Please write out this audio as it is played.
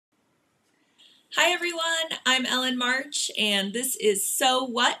Hi everyone, I'm Ellen March and this is So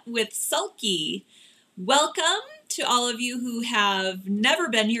What with Sulky. Welcome to all of you who have never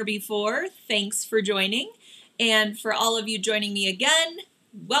been here before. Thanks for joining. And for all of you joining me again,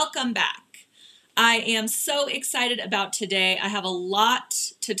 welcome back. I am so excited about today. I have a lot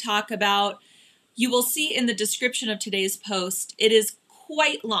to talk about. You will see in the description of today's post, it is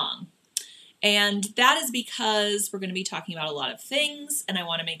quite long. And that is because we're going to be talking about a lot of things, and I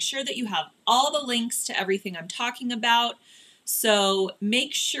want to make sure that you have all the links to everything I'm talking about. So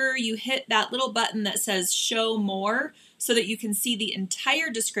make sure you hit that little button that says show more so that you can see the entire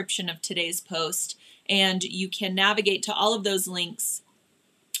description of today's post, and you can navigate to all of those links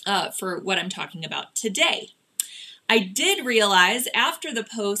for what I'm talking about today. I did realize after the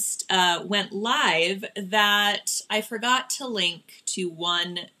post went live that I forgot to link to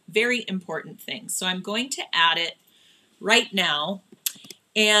one very important thing. So I'm going to add it right now,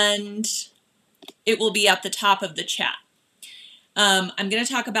 and it will be at the top of the chat. I'm going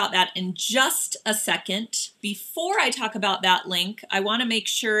to talk about that in just a second. Before I talk about that link, I want to make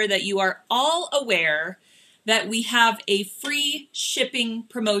sure that you are all aware that we have a free shipping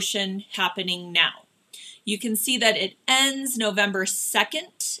promotion happening now. You can see that it ends November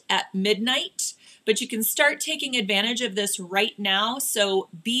 2nd at midnight, but you can start taking advantage of this right now. So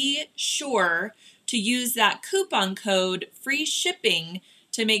be sure to use that coupon code free shipping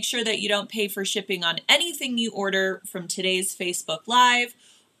to make sure that you don't pay for shipping on anything you order from today's Facebook Live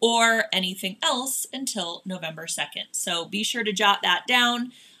or anything else until November 2nd. So be sure to jot that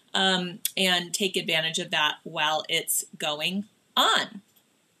down and take advantage of that while it's going on.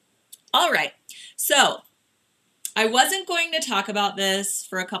 All right, so I wasn't going to talk about this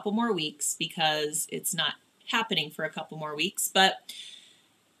for a couple more weeks because it's not happening for a couple more weeks, but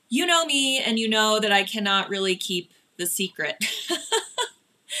you know me and you know that I cannot really keep the secret.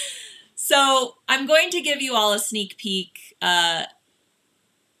 So I'm going to give you all a sneak peek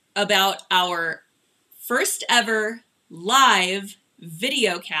about our first ever live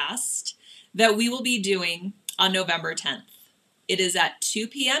videocast that we will be doing on November 10th. It is at 2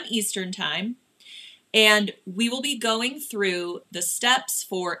 p.m. Eastern Time. And we will be going through the steps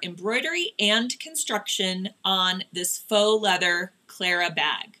for embroidery and construction on this faux leather Clara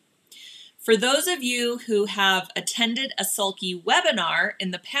bag. For those of you who have attended a Sulky webinar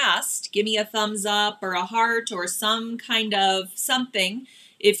in the past, give me a thumbs up or a heart or some kind of something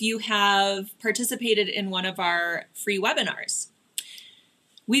if you have participated in one of our free webinars.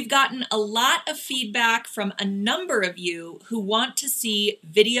 We've gotten a lot of feedback from a number of you who want to see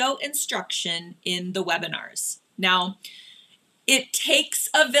video instruction in the webinars. Now, it takes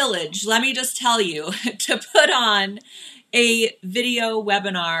a village, let me just tell you, to put on a video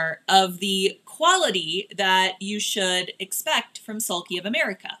webinar of the quality that you should expect from Sulky of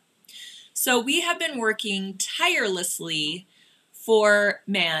America. So we have been working tirelessly for,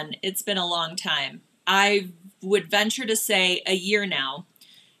 man, it's been a long time. I would venture to say a year now,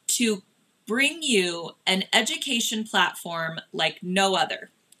 to bring you an education platform like no other.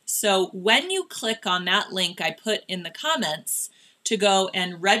 So when you click on that link I put in the comments to go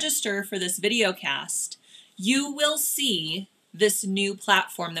and register for this videocast, you will see this new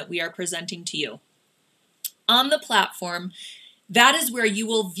platform that we are presenting to you. On the platform, that is where you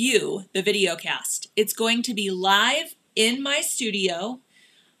will view the videocast. It's going to be live in my studio.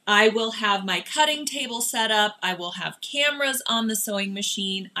 I will have my cutting table set up. I will have cameras on the sewing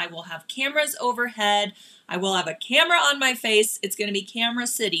machine. I will have cameras overhead. I will have a camera on my face. It's going to be Camera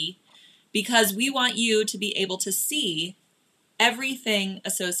City because we want you to be able to see everything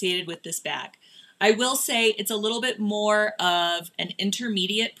associated with this bag. I will say it's a little bit more of an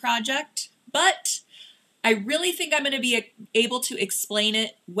intermediate project, but I really think I'm going to be able to explain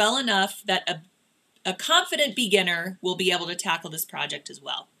it well enough that a confident beginner will be able to tackle this project as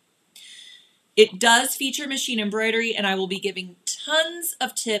well. It does feature machine embroidery, and I will be giving tons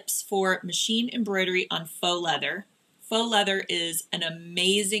of tips for machine embroidery on faux leather. Faux leather is an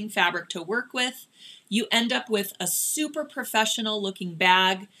amazing fabric to work with. You end up with a super professional looking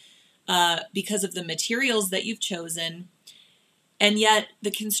bag because of the materials that you've chosen, and yet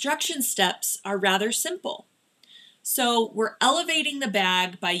the construction steps are rather simple. So we're elevating the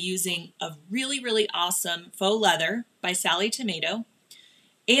bag by using a really, really awesome faux leather by Sally Tomato.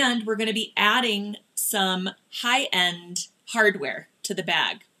 And we're going to be adding some high-end hardware to the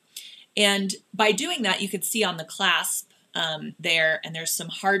bag. And by doing that, you can see on the clasp there, and there's some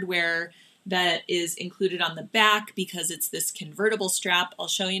hardware that is included on the back because it's this convertible strap. I'll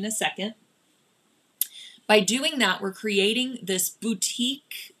show you in a second. By doing that, we're creating this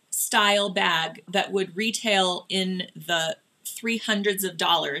boutique style bag that would retail in the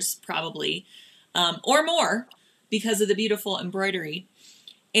 $300s probably or more because of the beautiful embroidery.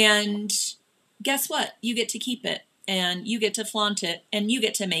 And guess what? You get to keep it, and you get to flaunt it, and you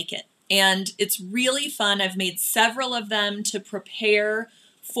get to make it. And it's really fun. I've made several of them to prepare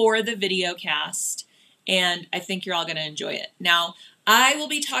for the Videocast, and I think you're all going to enjoy it. Now, I will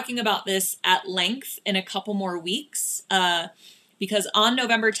be talking about this at length in a couple more weeks because on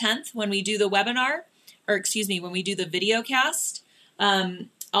November 10th, when we do the webinar, or excuse me, when we do the Videocast,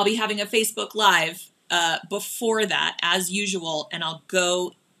 I'll be having a Facebook Live before that, as usual, and I'll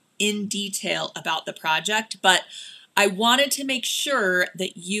go in detail about the project. But I wanted to make sure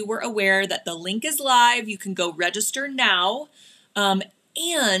that you were aware that the link is live. You can go register now.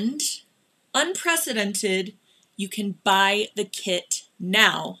 And unprecedented, you can buy the kit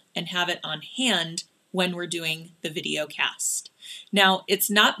now and have it on hand when we're doing the Videocast. Now, it's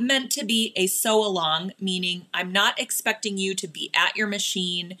not meant to be a sew along, meaning I'm not expecting you to be at your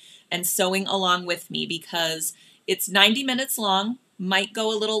machine and sewing along with me, because it's 90 minutes long, might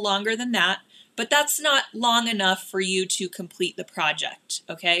go a little longer than that, but that's not long enough for you to complete the project,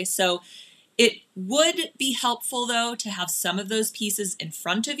 okay? So it would be helpful, though, to have some of those pieces in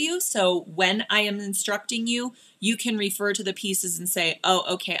front of you, so when I am instructing you, you can refer to the pieces and say, oh,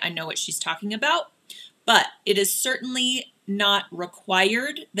 okay, I know what she's talking about. But it is certainly not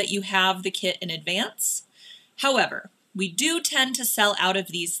required that you have the kit in advance. However, we do tend to sell out of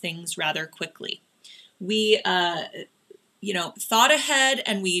these things rather quickly. We, thought ahead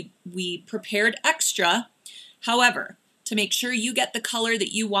and we prepared extra. However, to make sure you get the color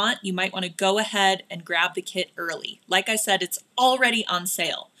that you want, you might want to go ahead and grab the kit early. Like I said, it's already on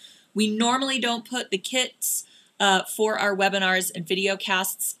sale. We normally don't put the kits for our webinars and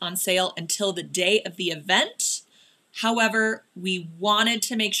videocasts on sale until the day of the event. However, we wanted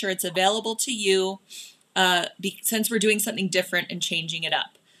to make sure it's available to you since we're doing something different and changing it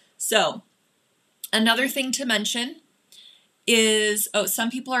up. So another thing to mention is,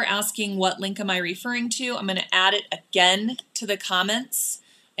 some people are asking what link am I referring to. I'm going to add it again to the comments,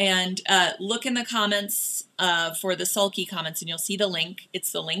 and look in the comments for the sulky comments and you'll see the link.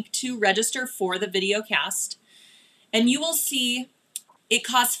 It's the link to register for the Videocast. And you will see it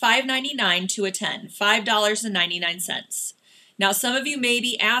costs $5.99 to attend, $5.99. Now, some of you may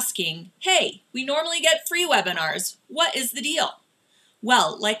be asking, hey, we normally get free webinars. What is the deal?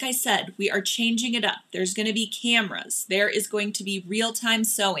 Well, like I said, we are changing it up. There's going to be cameras. There is going to be real-time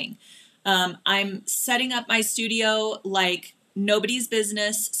sewing. I'm setting up my studio like nobody's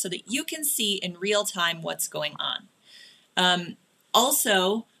business so that you can see in real time what's going on.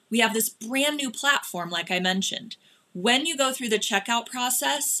 Also, we have this brand new platform, like I mentioned. When you go through the checkout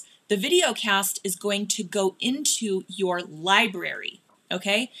process, the Videocast is going to go into your library,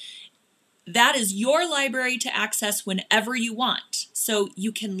 okay? That is your library to access whenever you want. So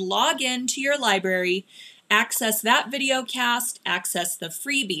you can log into your library, access that Videocast, access the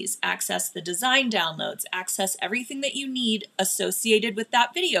freebies, access the design downloads, access everything that you need associated with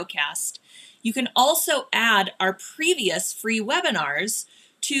that Videocast. You can also add our previous free webinars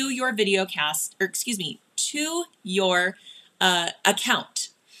to your Videocast, to your account.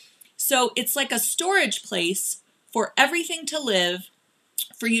 So it's like a storage place for everything to live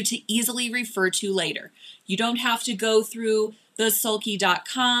for you to easily refer to later. You don't have to go through the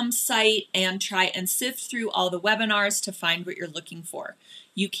sulky.com site and try and sift through all the webinars to find what you're looking for.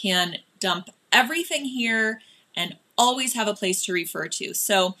 You can dump everything here and always have a place to refer to.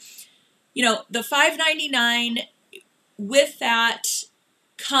 So, the $5.99, with that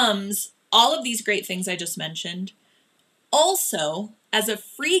comes all of these great things I just mentioned. Also, as a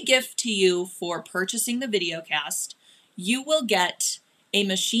free gift to you for purchasing the Videocast, you will get a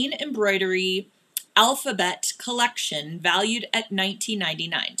machine embroidery alphabet collection valued at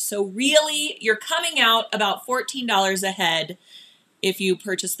 $19.99. So really, you're coming out about $14 ahead if you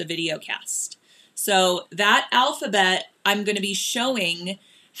purchase the Videocast. So that alphabet, I'm going to be showing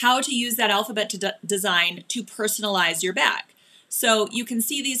how to use that alphabet design to personalize your bag. So you can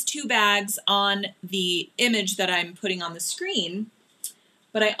see these two bags on the image that I'm putting on the screen,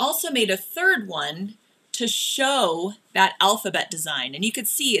 but I also made a third one to show that alphabet design. And you could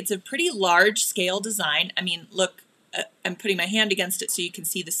see it's a pretty large scale design. I mean, look, I'm putting my hand against it so you can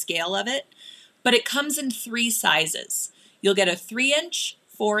see the scale of it, but it comes in 3 sizes. You'll get a 3-inch,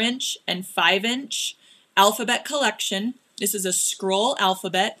 4-inch, and 5-inch alphabet collection. This is a scroll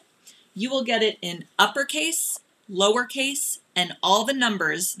alphabet. You will get it in uppercase, lowercase, and all the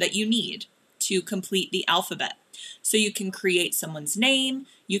numbers that you need to complete the alphabet. So you can create someone's name,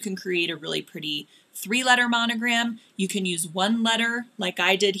 you can create a really pretty 3-letter monogram, you can use 1 letter like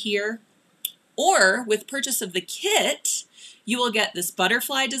I did here, or with purchase of the kit, you will get this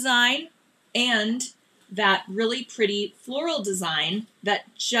butterfly design, and that really pretty floral design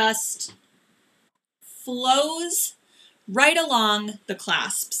that just flows right along the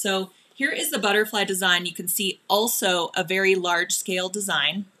clasp. So here is the butterfly design. You can see also a very large scale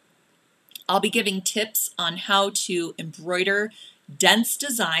design. I'll be giving tips on how to embroider dense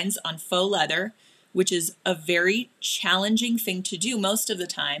designs on faux leather, which is a very challenging thing to do most of the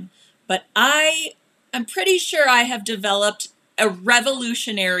time. But I'm pretty sure I have developed a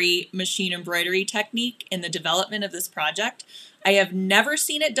revolutionary machine embroidery technique in the development of this project. I have never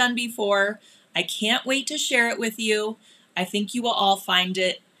seen it done before. I can't wait to share it with you. I think you will all find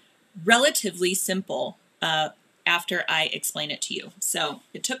it relatively simple after I explain it to you. So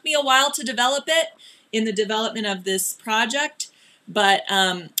it took me a while to develop it in the development of this project, but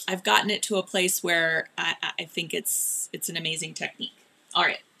I've gotten it to a place where I think it's an amazing technique. All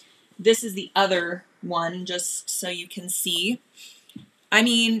right, this is the other one, just so you can see. I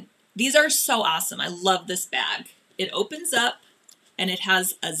mean, these are so awesome. I love this bag. It opens up and it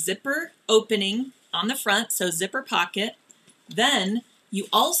has a zipper opening on the front, so zipper pocket. Then you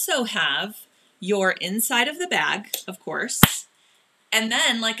also have your inside of the bag, of course. And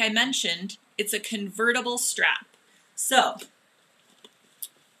then, like I mentioned, it's a convertible strap. So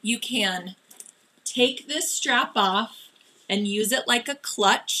you can take this strap off and use it like a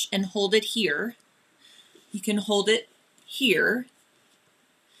clutch and hold it here. You can hold it here.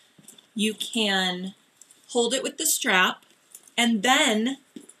 You can hold it with the strap, and then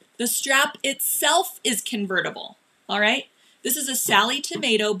the strap itself is convertible. All right? This is a Sally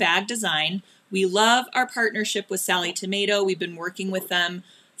Tomato bag design. We love our partnership with Sally Tomato. We've been working with them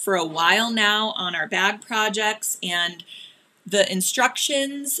for a while now on our bag projects, and the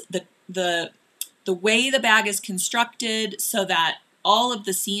instructions, the way the bag is constructed so that all of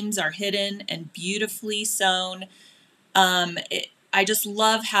the seams are hidden and beautifully sewn. I just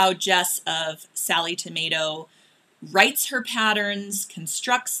love how Jess of Sally Tomato writes her patterns,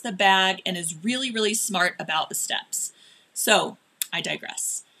 constructs the bag, and is really, really smart about the steps. So I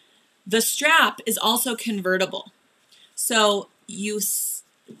digress. The strap is also convertible. So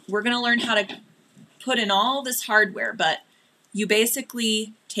we're going to learn how to put in all this hardware, but you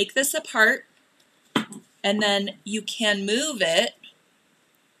basically take this apart and then you can move it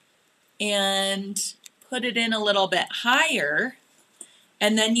and put it in a little bit higher,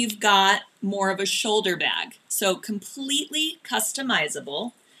 and then you've got more of a shoulder bag. So completely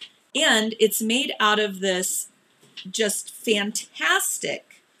customizable, and it's made out of this just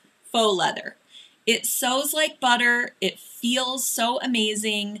fantastic faux leather. It sews like butter. It feels so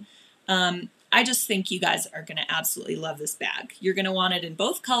amazing. I just think you guys are going to absolutely love this bag. You're going to want it in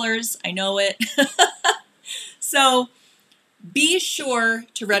both colors. I know it. So be sure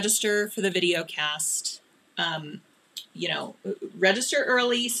to register for the Videocast. Register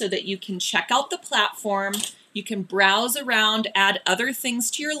early so that you can check out the platform. You can browse around, add other things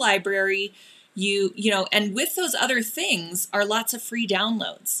to your library. And with those other things are lots of free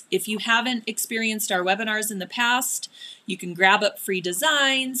downloads. If you haven't experienced our webinars in the past, you can grab up free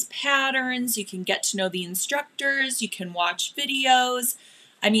designs, patterns, you can get to know the instructors, you can watch videos.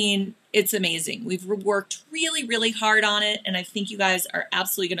 I mean, it's amazing. We've worked really, really hard on it, and I think you guys are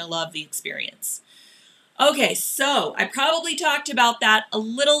absolutely going to love the experience. Okay, so I probably talked about that a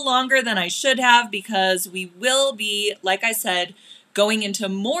little longer than I should have because we will be, like I said, going into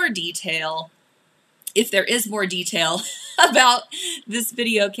more detail, if there is more detail, about this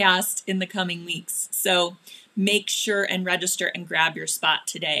Videocast in the coming weeks. So make sure and register and grab your spot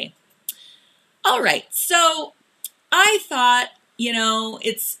today. All right, so I thought,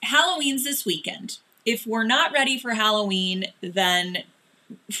 it's Halloween's this weekend. If we're not ready for Halloween, then,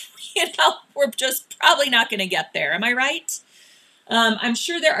 we're just probably not going to get there. Am I right? I'm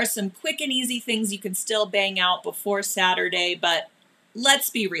sure there are some quick and easy things you can still bang out before Saturday, but let's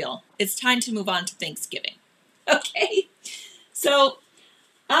be real. It's time to move on to Thanksgiving. Okay? So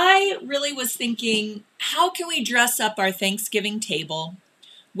I really was thinking, how can we dress up our Thanksgiving table,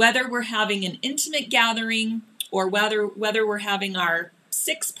 whether we're having an intimate gathering or whether we're having our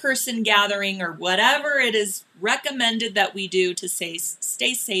 6-person gathering or whatever it is recommended that we do to stay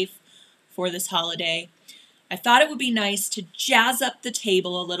safe for this holiday. I thought it would be nice to jazz up the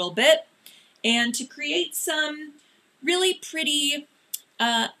table a little bit and to create some really pretty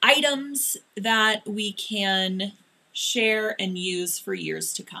items that we can share and use for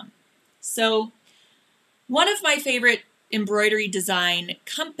years to come. So one of my favorite embroidery design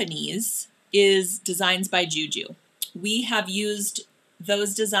companies is Designs by Juju. We have used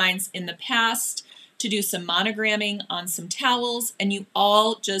those designs in the past to do some monogramming on some towels, and you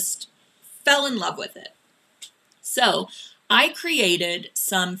all just fell in love with it. So I created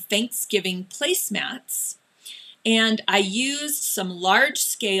some Thanksgiving placemats, and I used some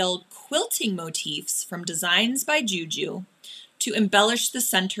large-scale quilting motifs from Designs by Juju to embellish the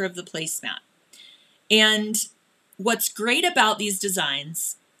center of the placemat. And what's great about these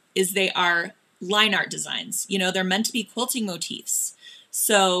designs is they are line art designs. You know, they're meant to be quilting motifs,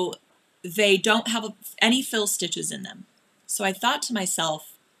 so they don't have any fill stitches in them. So I thought to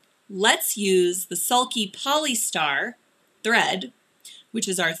myself, let's use the Sulky Polystar thread, which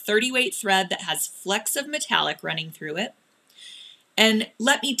is our 30 weight thread that has flecks of metallic running through it, and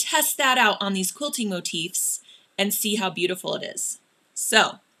let me test that out on these quilting motifs and see how beautiful it is.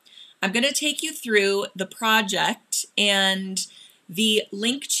 So I'm going to take you through the project, and the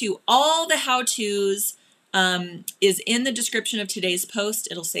link to all the how-tos is in the description of today's post.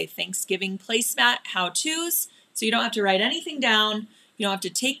 It'll say Thanksgiving placemat how-tos, so you don't have to write anything down. You don't have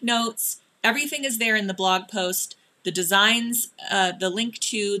to take notes. Everything is there in the blog post. The designs, the link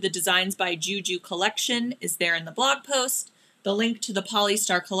to the Designs by Juju collection is there in the blog post. The link to the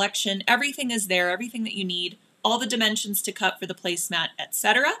Polystar collection, everything is there, everything that you need, all the dimensions to cut for the placemat,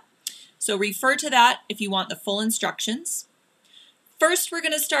 etc. So refer to that if you want the full instructions. First, we're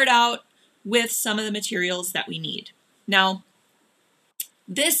going to start out with some of the materials that we need. Now,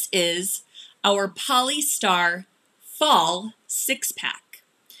 this is our Polystar Fall 6-pack.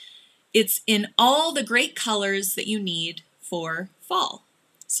 It's in all the great colors that you need for fall.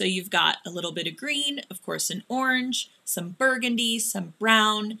 So you've got a little bit of green, of course an orange, some burgundy, some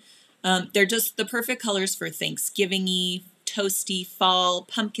brown. They're just the perfect colors for Thanksgiving-y, toasty, fall,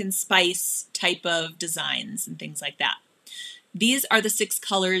 pumpkin spice type of designs and things like that. These are the 6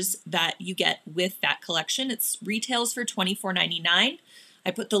 colors that you get with that collection. It retails for $24.99.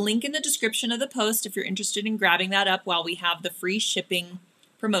 I put the link in the description of the post if you're interested in grabbing that up while we have the free shipping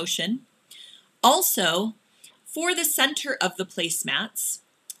promotion. Also, for the center of the placemats,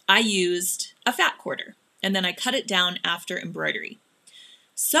 I used a fat quarter, and then I cut it down after embroidery.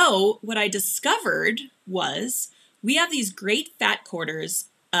 So what I discovered was we have these great fat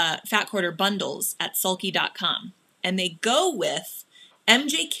quarter bundles at sulky.com, and they go with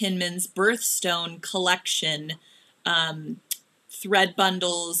MJ Kinman's Birthstone collection thread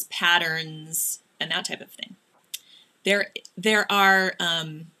bundles, patterns, and that type of thing. There's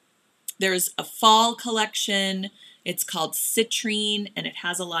a fall collection. It's called Citrine, and it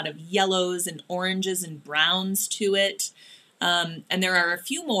has a lot of yellows and oranges and browns to it. And there are a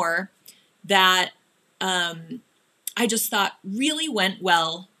few more that I just thought really went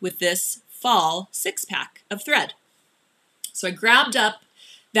well with this fall 6-pack of thread. So I grabbed up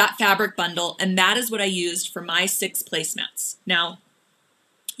that fabric bundle, and that is what I used for my 6 placemats. Now,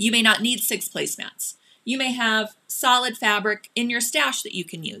 you may not need 6 placemats. You may have solid fabric in your stash that you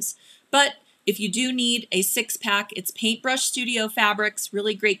can use. But if you do need a 6-pack, it's Paintbrush Studio fabrics,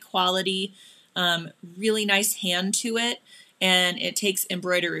 really great quality, really nice hand to it, and it takes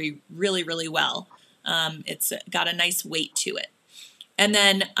embroidery really, really well. It's got a nice weight to it. And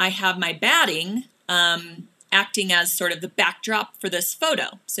then I have my batting acting as sort of the backdrop for this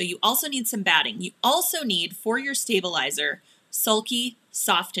photo. So you also need some batting. You also need, for your stabilizer, Sulky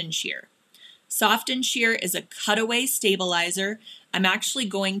Soft and Sheer. Soft and Sheer is a cutaway stabilizer. I'm actually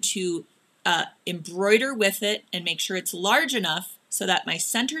going to embroider with it and make sure it's large enough so that my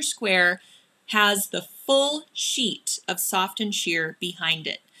center square has the full sheet of Soft and Sheer behind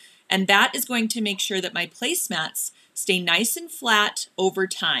it. And that is going to make sure that my placemats stay nice and flat over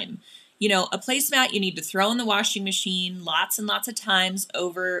time. You know, a placemat you need to throw in the washing machine lots and lots of times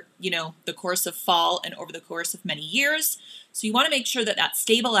over, the course of fall and over the course of many years. So you want to make sure that that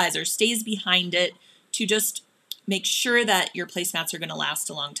stabilizer stays behind it to just make sure that your placemats are going to last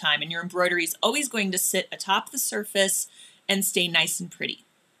a long time, and your embroidery is always going to sit atop the surface and stay nice and pretty.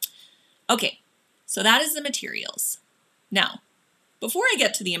 Okay, so that is the materials. Now, before I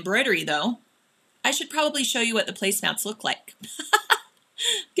get to the embroidery though, I should probably show you what the placemats look like.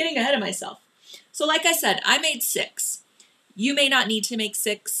 Getting ahead of myself. So like I said, I made 6. You may not need to make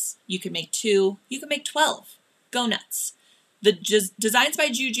 6. You can make 2. You can make 12. Go nuts. The Designs by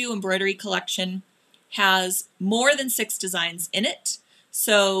Juju embroidery collection has more than 6 designs in it.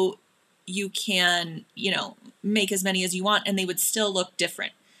 So you can, make as many as you want, and they would still look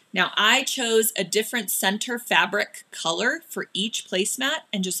different. Now, I chose a different center fabric color for each placemat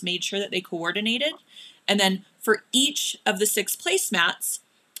and just made sure that they coordinated. And then for each of the 6 placemats,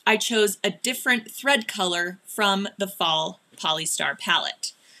 I chose a different thread color from the Fall Polystar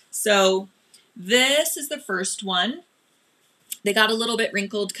palette. So this is the first one. They got a little bit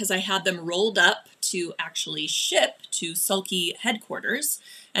wrinkled because I had them rolled up to actually ship to Sulky headquarters.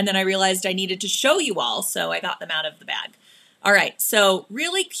 And then I realized I needed to show you all, so I got them out of the bag. All right, so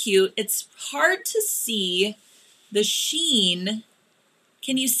really cute. It's hard to see the sheen.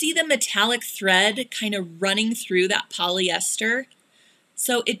 Can you see the metallic thread kind of running through that polyester?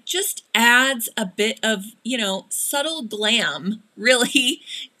 So it just adds a bit of, subtle glam, really,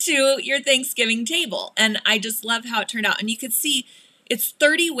 to your Thanksgiving table. And I just love how it turned out. And you can see it's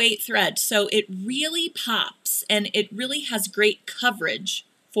 30 weight thread, so it really pops and it really has great coverage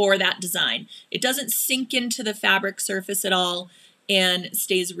for that design. It doesn't sink into the fabric surface at all and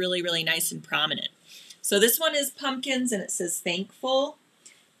stays really, really nice and prominent. So this one is pumpkins and it says thankful.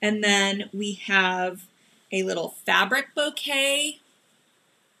 And then we have a little fabric bouquet.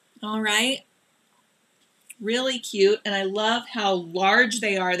 All right. Really cute. And I love how large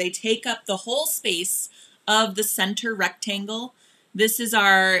they are. They take up the whole space of the center rectangle. This is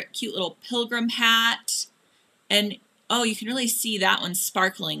our cute little pilgrim hat. And oh, you can really see that one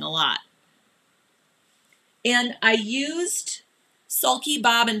sparkling a lot. And I used sulky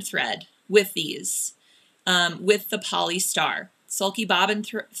bobbin thread with these, with the Poly Star. Sulky bobbin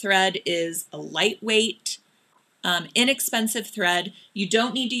thread is a lightweight, inexpensive thread. You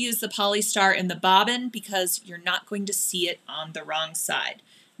don't need to use the Poly Star in the bobbin because you're not going to see it on the wrong side.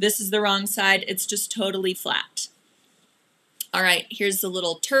 This is the wrong side. It's just totally flat. All right, here's the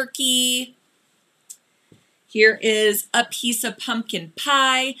little turkey. Here is a piece of pumpkin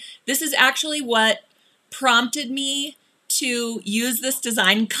pie. This is actually what prompted me to use this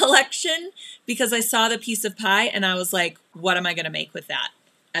design collection because I saw the piece of pie and I was like, what am I going to make with that?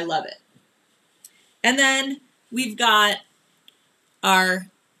 I love it. And then we've got our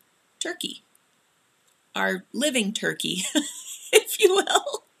turkey, our living turkey, if you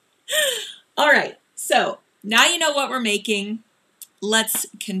will. All right, so now you know what we're making. Let's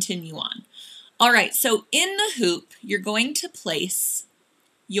continue on. All right, so in the hoop, you're going to place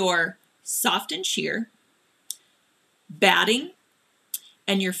your soft and sheer, batting,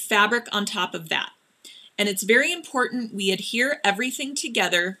 and your fabric on top of that. And it's very important we adhere everything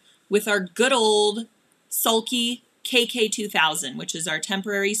together with our good old Sulky KK2000, which is our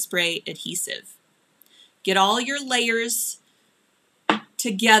temporary spray adhesive. Get all your layers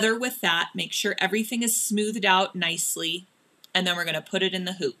together with that. Make sure everything is smoothed out nicely, and then we're going to put it in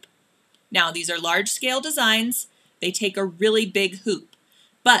the hoop. Now, these are large-scale designs. They take a really big hoop,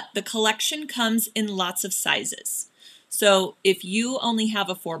 but the collection comes in lots of sizes. So if you only have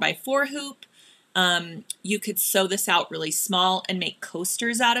a 4x4 hoop, you could sew this out really small and make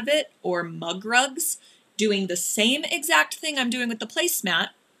coasters out of it or mug rugs, doing the same exact thing I'm doing with the placemat,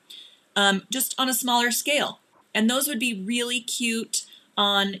 just on a smaller scale. And those would be really cute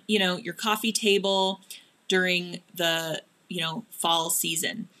on, your coffee table during the, fall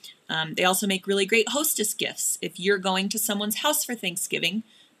season. They also make really great hostess gifts. If you're going to someone's house for Thanksgiving,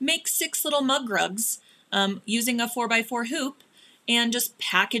 make 6 little mug rugs using a 4x4 hoop and just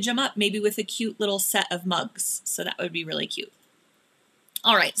package them up, maybe with a cute little set of mugs. So that would be really cute.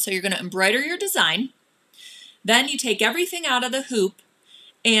 All right, so you're going to embroider your design. Then you take everything out of the hoop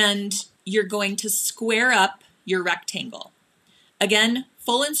and you're going to square up your rectangle. Again,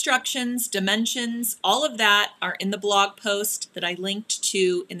 full instructions, dimensions, all of that are in the blog post that I linked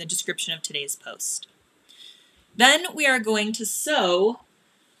to in the description of today's post. Then we are going to sew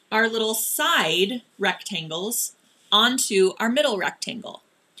our little side rectangles onto our middle rectangle.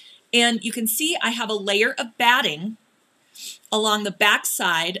 And you can see I have a layer of batting along the back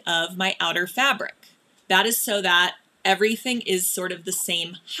side of my outer fabric. That is so that everything is sort of the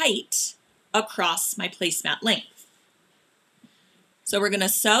same height across my placemat length. So we're going to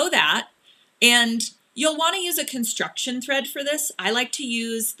sew that, and you'll want to use a construction thread for this. I like to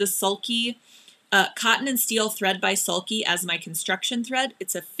use the Sulky Cotton and Steel Thread by Sulky as my construction thread.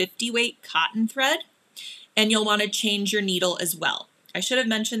 It's a 50 weight cotton thread, and you'll want to change your needle as well. I should have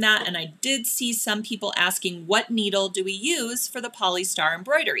mentioned that, and I did see some people asking what needle do we use for the Poly Star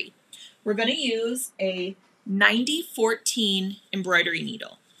embroidery. We're going to use a 9014 embroidery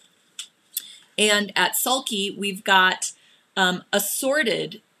needle. And at Sulky, we've got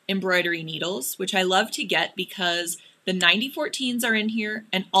assorted embroidery needles, which I love to get because the 9014s are in here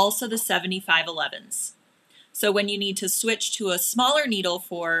and also the 7511s. So when you need to switch to a smaller needle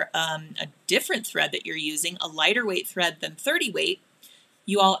for a different thread that you're using, a lighter weight thread than 30 weight,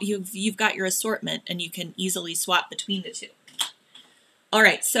 you've got your assortment and you can easily swap between the two. All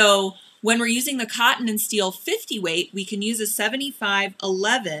right, so when we're using the cotton and steel 50 weight, we can use a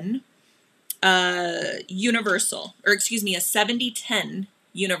 7511 universal, or excuse me, a 7010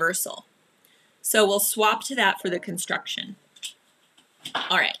 universal. So we'll swap to that for the construction.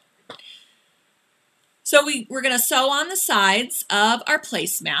 All right. So we're going to sew on the sides of our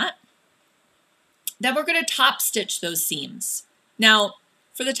placemat. Then we're going to top stitch those seams. Now,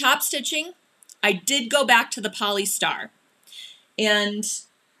 for the top stitching, I did go back to the Poly Star, and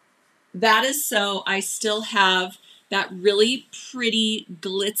that is so I still have that really pretty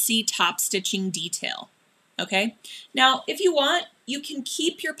glitzy top stitching detail. Okay, now if you want, you can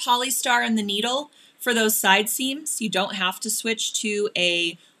keep your Poly Star in the needle for those side seams. You don't have to switch to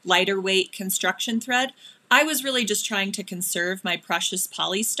a lighter weight construction thread. I was really just trying to conserve my precious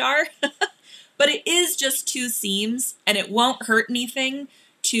Poly Star, but it is just 2 seams and it won't hurt anything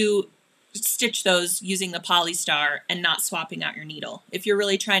to stitch those using the Poly Star and not swapping out your needle if you're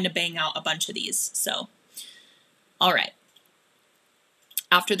really trying to bang out a bunch of these. So, all right.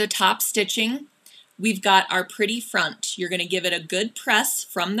 After the top stitching, we've got our pretty front. You're going to give it a good press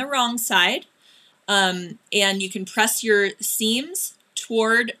from the wrong side, and you can press your seams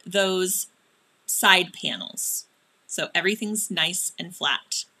toward those side panels. So everything's nice and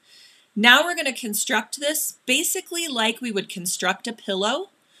flat. Now we're going to construct this basically like we would construct a pillow.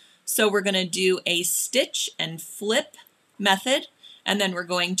 So we're going to do a stitch and flip method, and then we're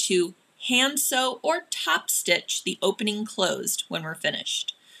going to hand sew or top stitch the opening closed when we're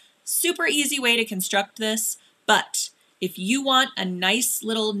finished. Super easy way to construct this, but if you want a nice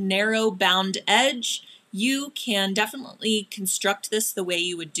little narrow bound edge, you can definitely construct this the way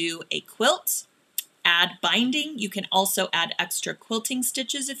you would do a quilt. Add binding. You can also add extra quilting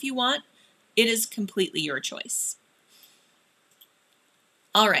stitches if you want. It is completely your choice.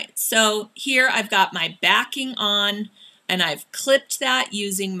 All right, so here I've got my backing on, and I've clipped that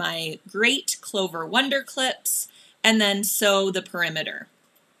using my Great Clover Wonder Clips, and then sew the perimeter.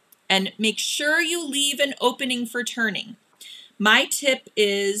 And make sure you leave an opening for turning. My tip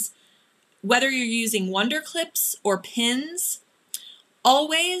is, whether you're using Wonder Clips or pins,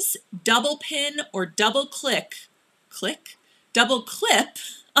 always double pin or double clip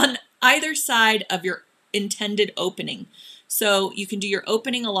on either side of your intended opening. So you can do your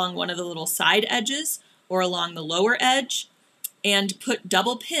opening along one of the little side edges or along the lower edge, and put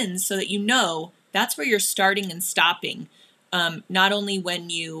double pins so that you know that's where you're starting and stopping, not only when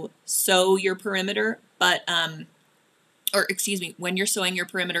you sew your perimeter, but, when you're sewing your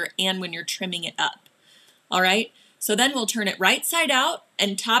perimeter and when you're trimming it up. All right, so then we'll turn it right side out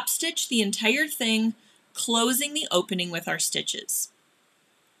and top stitch the entire thing, closing the opening with our stitches.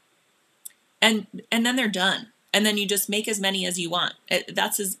 And then they're done. And then you just make as many as you want.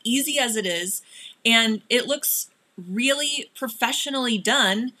 That's as easy as it is. And it looks really professionally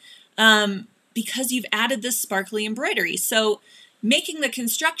done because you've added this sparkly embroidery. So making the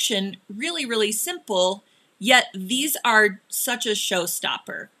construction really, really simple, yet these are such a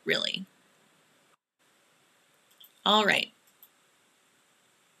showstopper, really. All right.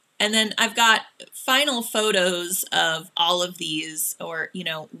 And then I've got final photos of all of these, or,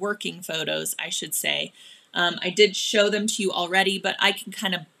 working photos, I should say. I did show them to you already, but I can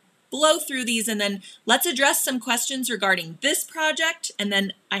kind of blow through these, and then let's address some questions regarding this project, and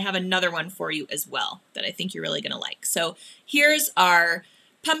then I have another one for you as well that I think you're really going to like. So here's our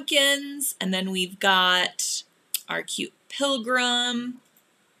pumpkins, and then we've got our cute pilgrim,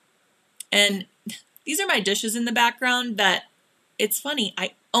 and these are my dishes in the background that, it's funny,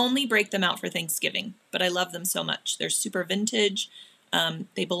 I only break them out for Thanksgiving, but I love them so much. They're super vintage.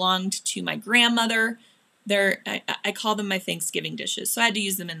 They belonged to my grandmother. I call them my Thanksgiving dishes, so I had to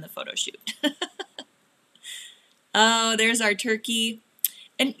use them in the photo shoot. Oh, there's our turkey.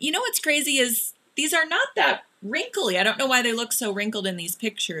 And you know what's crazy is these are not that wrinkly. I don't know why they look so wrinkled in these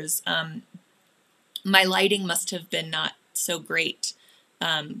pictures. My lighting must have been not so great.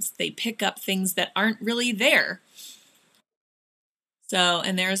 They pick up things that aren't really there. So,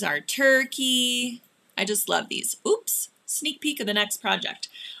 and there's our turkey. I just love these. Oops, sneak peek of the next project.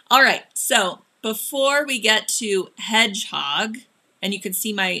 All right, so before we get to hedgehog, and you can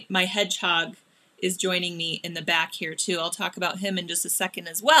see my hedgehog is joining me in the back here too. I'll talk about him in just a second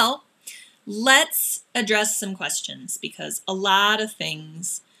as well. Let's address some questions because a lot of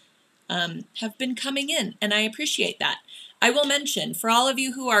things have been coming in, and I appreciate that. I will mention, for all of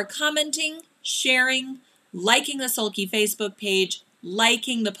you who are commenting, sharing, liking the Sulky Facebook page,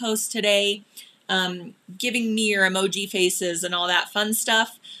 liking the post today, giving me your emoji faces and all that fun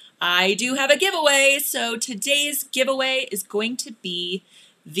stuff, I do have a giveaway. So today's giveaway is going to be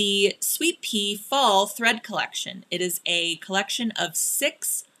the Sweet Pea Fall Thread Collection. It is a collection of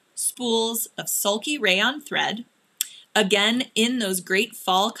 6 spools of Sulky rayon thread, again in those great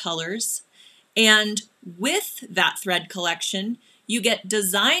fall colors. And with that thread collection, you get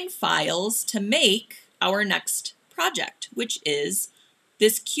design files to make our next project, which is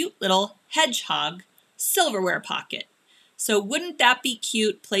this cute little hedgehog silverware pocket. So wouldn't that be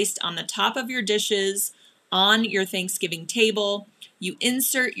cute placed on the top of your dishes on your Thanksgiving table? You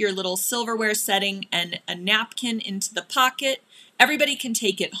insert your little silverware setting and a napkin into the pocket. Everybody can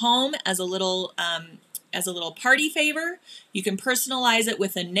take it home as a little party favor. You can personalize it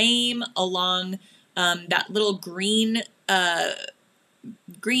with a name along that little green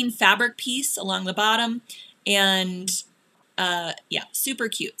fabric piece along the bottom, and yeah, super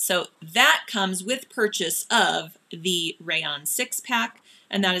cute. So that comes with purchase of the Rayon 6-pack,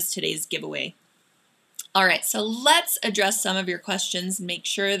 and that is today's giveaway. All right, so let's address some of your questions and make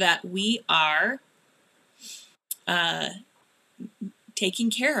sure that we are taking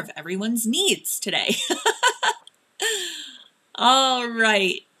care of everyone's needs today. All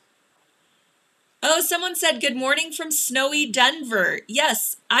right. Oh, someone said good morning from snowy Denver.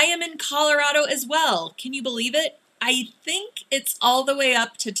 Yes, I am in Colorado as well. Can you believe it? I think it's all the way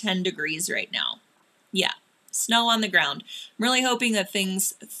up to 10 degrees right now. Yeah, snow on the ground. I'm really hoping that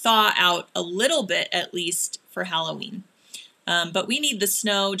things thaw out a little bit, at least for Halloween. But we need the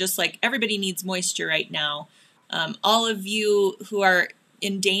snow just like everybody needs moisture right now. All of you who are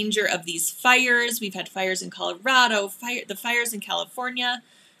in danger of these fires, we've had fires in Colorado, the fires in California.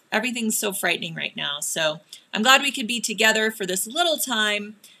 Everything's so frightening right now. So I'm glad we could be together for this little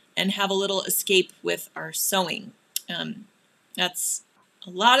time and have a little escape with our sewing. That's a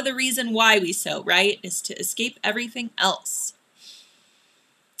lot of the reason why we sew, right? Is to escape everything else.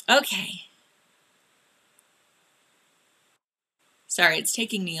 Okay. Sorry, it's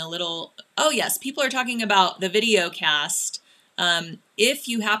taking me a little... Oh yes, people are talking about the Videocast. If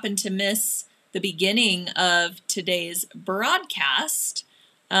you happen to miss the beginning of today's broadcast,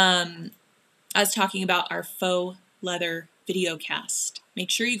 I was talking about our faux leather Videocast. Make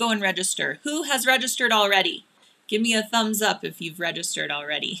sure you go and register. Who has registered already? Give me a thumbs up if you've registered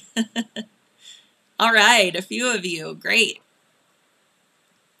already. All right, a few of you. Great.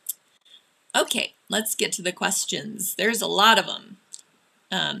 Okay, let's get to the questions. There's a lot of them.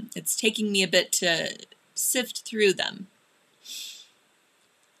 It's taking me a bit to sift through them.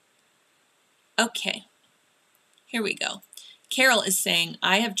 Okay, here we go. Carol is saying,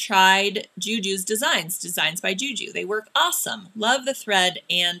 I have tried Juju's designs by Juju. They work awesome. Love the thread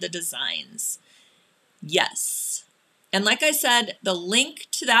and the designs. Yes. And like I said, the link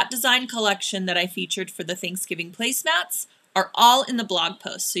to that design collection that I featured for the Thanksgiving placemats are all in the blog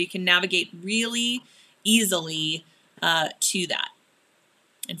post, so you can navigate really easily to that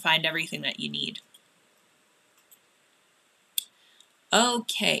and find everything that you need.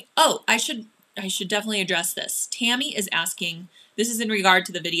 Okay. Oh, I should definitely address this. Tammy is asking, this is in regard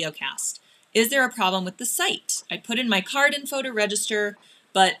to the Videocast. Is there a problem with the site? I put in my card info to register,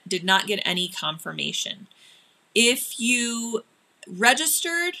 but did not get any confirmation. If you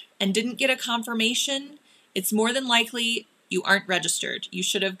registered and didn't get a confirmation, it's more than likely you aren't registered. You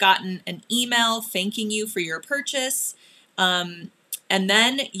should have gotten an email thanking you for your purchase, and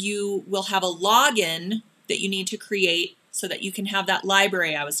then you will have a login that you need to create so that you can have that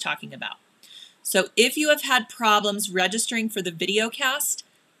library I was talking about. So if you have had problems registering for the Videocast,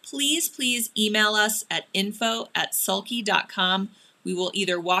 please email us at info@sulky.com. We will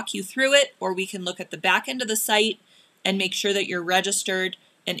either walk you through it, or we can look at the back end of the site and make sure that you're registered.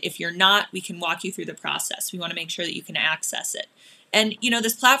 And if you're not, we can walk you through the process. We want to make sure that you can access it. And you know,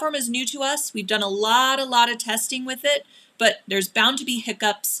 this platform is new to us. We've done a lot of testing with it, but there's bound to be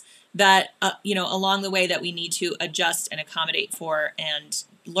hiccups that along the way that we need to adjust and accommodate for and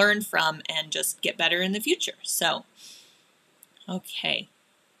learn from and just get better in the future. So, okay.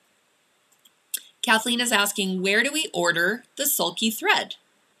 Kathleen is asking, where do we order the Sulky thread?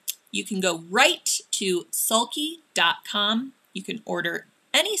 You can go right to sulky.com. You can order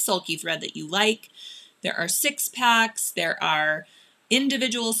any Sulky thread that you like. There are 6-packs. There are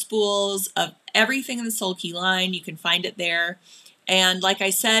individual spools of everything in the Sulky line. You can find it there. And like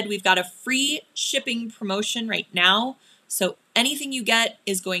I said, we've got a free shipping promotion right now. So anything you get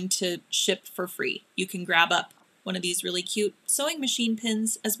is going to ship for free. You can grab up one of these really cute sewing machine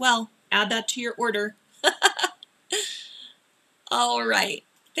pins as well. Add that to your order. All right.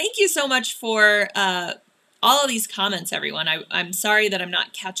 Thank you so much for all of these comments, everyone. I'm sorry that I'm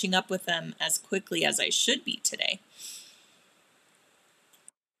not catching up with them as quickly as I should be today.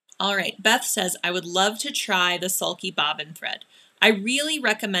 All right. Beth says, I would love to try the Sulky bobbin thread. I really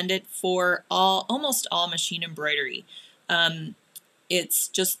recommend it for almost all machine embroidery. It's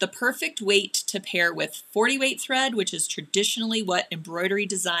just the perfect weight to pair with 40 weight thread, which is traditionally what embroidery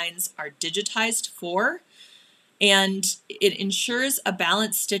designs are digitized for. And it ensures a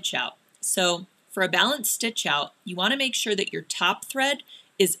balanced stitch out. So for a balanced stitch out, you want to make sure that your top thread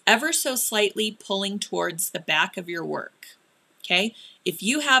is ever so slightly pulling towards the back of your work. Okay? If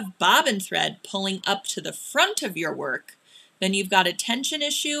you have bobbin thread pulling up to the front of your work, then you've got a tension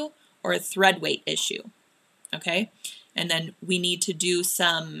issue or a thread weight issue. Okay? And then we need to do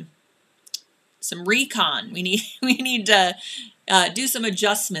some recon. We need to do some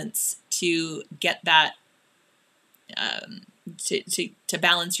adjustments to get that to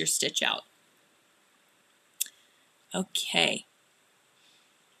balance your stitch out. Okay.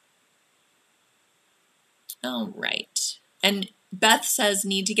 All right. And Beth says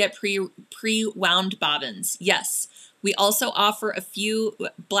need to get pre-wound bobbins. Yes. We also offer a few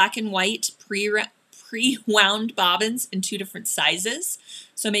black and white pre-wound bobbins in 2 different sizes.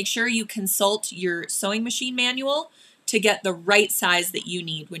 So make sure you consult your sewing machine manual to get the right size that you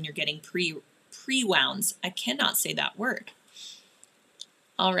need when you're getting pre-wounds. I cannot say that word.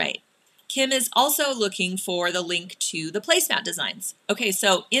 All right. Kim is also looking for the link to the placemat designs. Okay,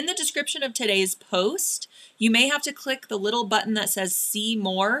 so in the description of today's post, you may have to click the little button that says see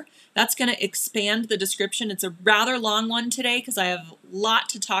more. That's going to expand the description. It's a rather long one today because I have a lot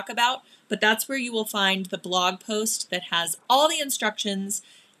to talk about, but that's where you will find the blog post that has all the instructions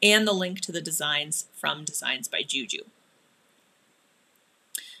and the link to the designs from Designs by Juju.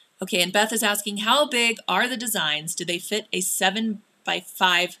 Okay, and Beth is asking, how big are the designs? Do they fit a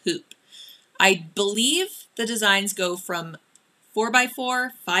 7x5 hoop? I believe the designs go from 4x4,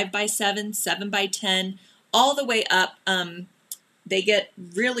 5x7, 7x10, all the way up. They get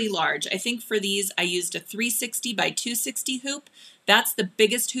really large. I think for these, I used a 360 by 260 hoop. That's the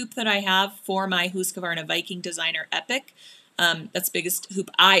biggest hoop that I have for my Husqvarna Viking Designer Epic. That's the biggest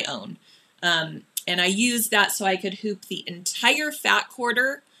hoop I own. And I used that so I could hoop the entire fat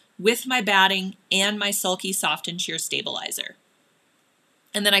quarter with my batting and my sulky soft and sheer stabilizer.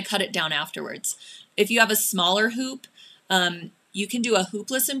 And then I cut it down afterwards. If you have a smaller hoop, you can do a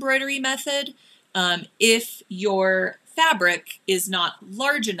hoopless embroidery method if your fabric is not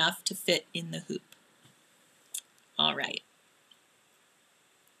large enough to fit in the hoop. All right.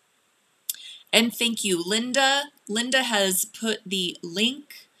 And thank you, Linda. Linda has put the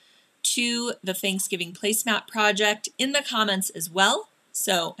link to the Thanksgiving placemat project in the comments as well.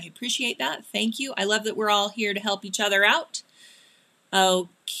 So I appreciate that. Thank you. I love that we're all here to help each other out.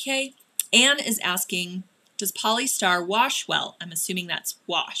 Okay, Anne is asking, does Polystar wash well? I'm assuming that's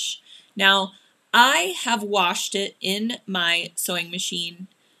wash. Now, I have washed it in my sewing machine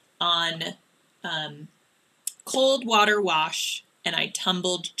on cold water wash, and I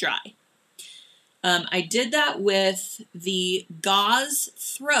tumbled dry. I did that with the gauze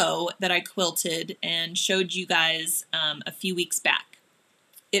throw that I quilted and showed you guys a few weeks back.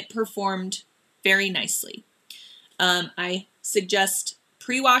 It performed very nicely. I suggest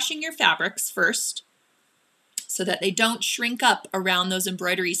pre-washing your fabrics first so that they don't shrink up around those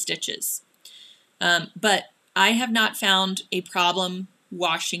embroidery stitches. But I have not found a problem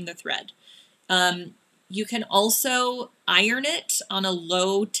washing the thread. You can also iron it on a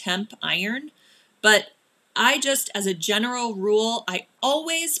low temp iron, but I just, as a general rule, I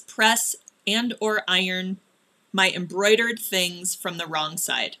always press and or iron my embroidered things from the wrong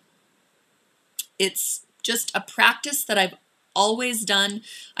side. It's just a practice that I've always done.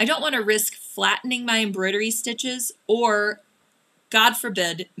 I don't want to risk flattening my embroidery stitches or, God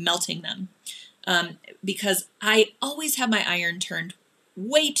forbid, melting them because I always have my iron turned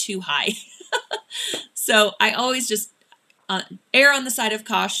way too high. So I always just err on the side of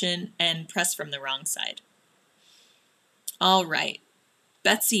caution and press from the wrong side. All right.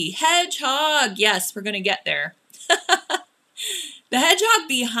 Betsy, hedgehog. Yes, we're going to get there. The hedgehog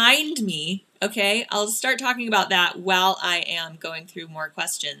behind me, okay, I'll start talking about that while I am going through more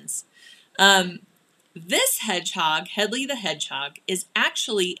questions. This hedgehog, Headley the hedgehog, is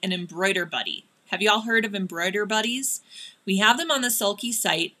actually an embroider buddy. Have you all heard of embroider buddies? We have them on the Sulky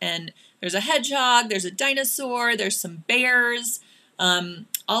site, and there's a hedgehog, there's a dinosaur, there's some bears,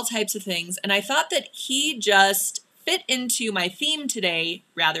 all types of things. And I thought that he just fit into my theme today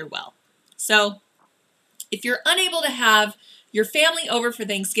rather well. So if you're unable to have your family over for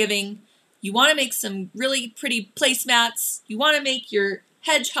Thanksgiving, you want to make some really pretty placemats, you want to make your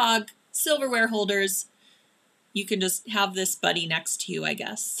hedgehog silverware holders, you can just have this buddy next to you, I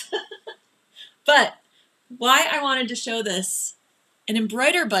guess. But why I wanted to show this, an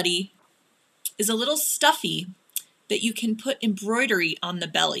embroider buddy is a little stuffy that you can put embroidery on the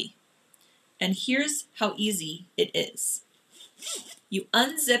belly. And here's how easy it is. You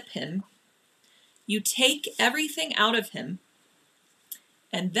unzip him, you take everything out of him,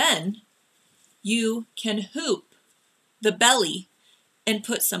 and then you can hoop the belly and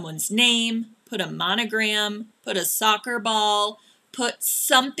put someone's name, put a monogram, put a soccer ball, put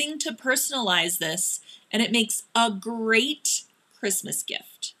something to personalize this, and it makes a great Christmas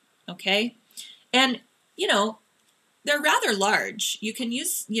gift, okay? And, you know, they're rather large. You can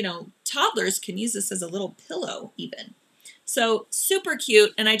use, toddlers can use this as a little pillow even. So super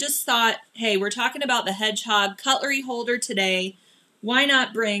cute. And I just thought, hey, we're talking about the hedgehog cutlery holder today. Why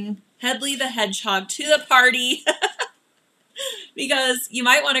not bring Headley the hedgehog to the party? Because you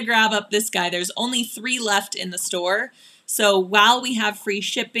might want to grab up this guy. There's only 3 left in the store. So while we have free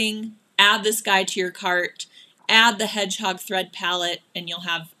shipping, add this guy to your cart, add the hedgehog thread palette, and you'll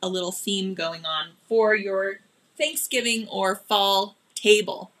have a little theme going on for your Thanksgiving or fall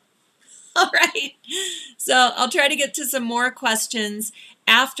table. All right, so I'll try to get to some more questions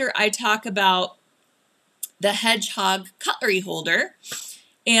after I talk about the hedgehog cutlery holder.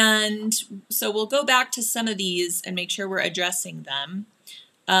 And so we'll go back to some of these and make sure we're addressing them.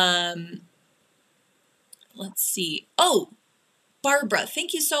 Let's see. Oh, Barbara,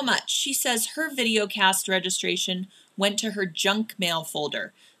 thank you so much. She says her Videocast registration went to her junk mail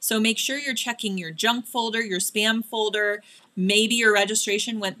folder. So make sure you're checking your junk folder, your spam folder. Maybe your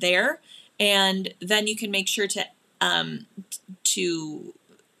registration went there, and then you can make sure to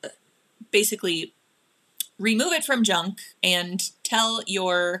basically remove it from junk and tell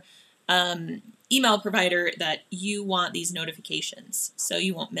your email provider that you want these notifications so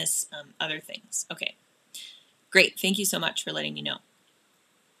you won't miss other things. Okay, great. Thank you so much for letting me know.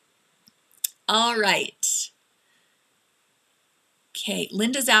 All right. Okay,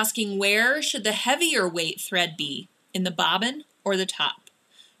 Linda's asking, where should the heavier weight thread be, in the bobbin or the top?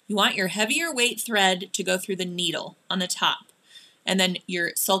 You want your heavier weight thread to go through the needle on the top, and then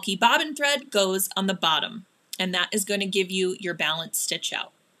your sulky bobbin thread goes on the bottom, and that is going to give you your balanced stitch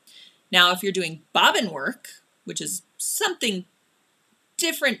out. Now, if you're doing bobbin work, which is something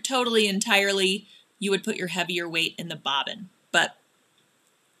different totally entirely, you would put your heavier weight in the bobbin, but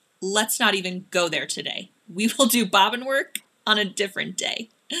let's not even go there today. We will do bobbin work on a different day.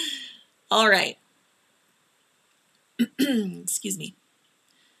 All right. Excuse me.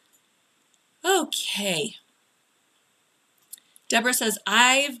 Okay. Deborah says,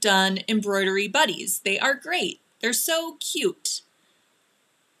 I've done embroidery buddies. They are great. They're so cute.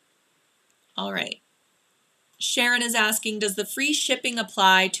 All right. Sharon is asking, does the free shipping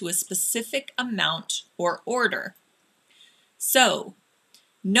apply to a specific amount or order? So,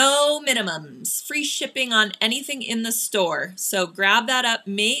 no minimums, free shipping on anything in the store. So grab that up.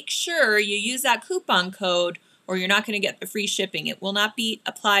 Make sure you use that coupon code or you're not going to get the free shipping. It will not be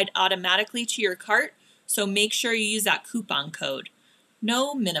applied automatically to your cart. So make sure you use that coupon code.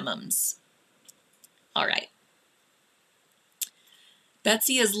 No minimums. All right.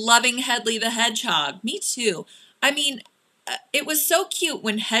 Betsy is loving Headley the hedgehog. Me too. I mean, it was so cute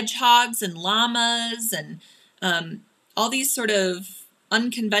when hedgehogs and llamas and all these sort of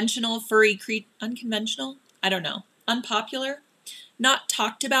unconventional furry unconventional? I don't know. Unpopular? Not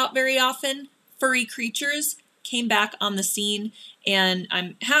talked about very often. Furry creatures came back on the scene, and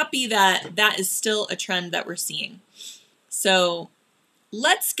I'm happy that that is still a trend that we're seeing. So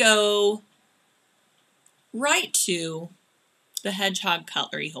let's go right to the hedgehog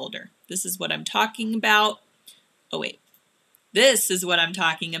cutlery holder. This is what I'm talking about. Oh wait, this is what I'm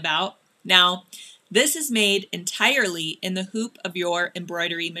talking about. Now, this is made entirely in the hoop of your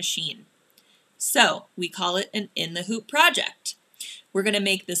embroidery machine. So we call it an in the hoop project. We're going to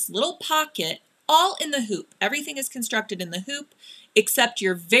make this little pocket all in the hoop. Everything is constructed in the hoop except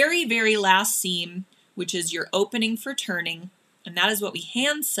your very, very last seam, which is your opening for turning. And that is what we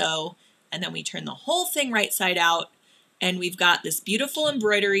hand sew. And then we turn the whole thing right side out. And we've got this beautiful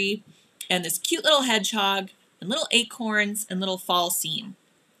embroidery and this cute little hedgehog and little acorns and little fall scene.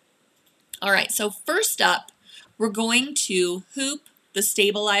 All right, so first up, we're going to hoop the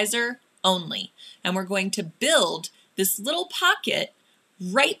stabilizer only. And we're going to build this little pocket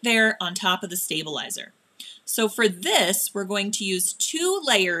right there on top of the stabilizer. So for this, we're going to use 2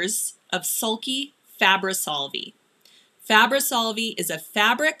 layers of sulky Fabri-Solvi. Fabri-Solvi is a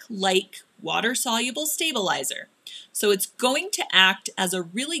fabric-like water-soluble stabilizer. So it's going to act as a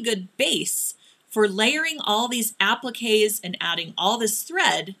really good base for layering all these appliques and adding all this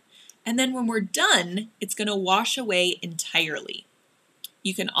thread. And then when we're done, it's going to wash away entirely.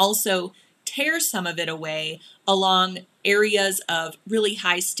 You can also tear some of it away along areas of really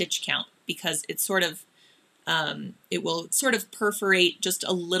high stitch count because it's sort of, it will sort of perforate just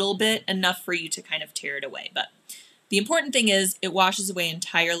a little bit, enough for you to kind of tear it away. But the important thing is it washes away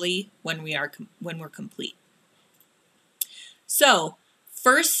entirely when we're complete. So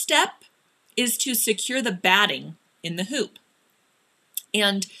first step is to secure the batting in the hoop.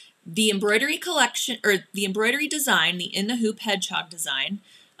 And The embroidery collection, or the embroidery design, the In the Hoop hedgehog design,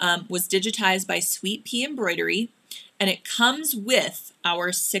 was digitized by Sweet Pea Embroidery, and it comes with our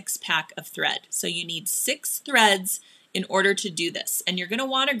 6-pack of thread. So you need 6 threads in order to do this. And you're going to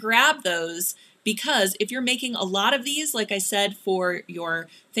want to grab those because if you're making a lot of these, like I said, for your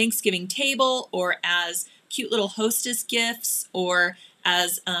Thanksgiving table or as cute little hostess gifts or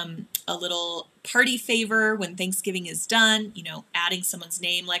as a little party favor when Thanksgiving is done, you know, adding someone's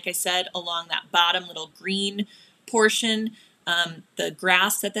name, like I said, along that bottom little green portion, the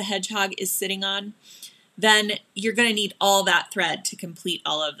grass that the hedgehog is sitting on, then you're going to need all that thread to complete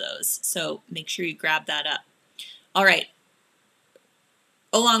all of those. So make sure you grab that up. All right.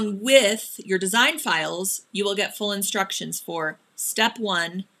 Along with your design files, you will get full instructions for step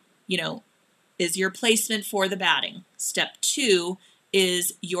 1, you know, is your placement for the batting. Step 2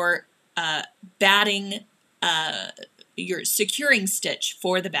 is your batting, your securing stitch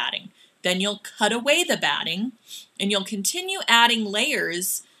for the batting. Then you'll cut away the batting and you'll continue adding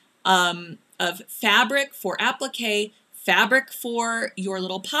layers of fabric for applique, fabric for your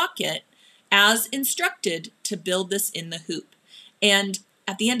little pocket as instructed to build this in the hoop. And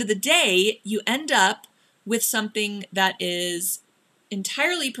at the end of the day, you end up with something that is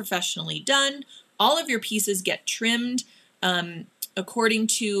entirely professionally done. All of your pieces get trimmed according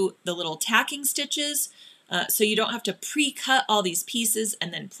to the little tacking stitches, so you don't have to pre-cut all these pieces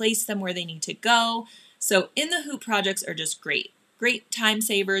and then place them where they need to go. So In the Hoop projects are just great. Great time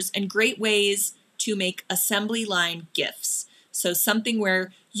savers and great ways to make assembly line gifts. So something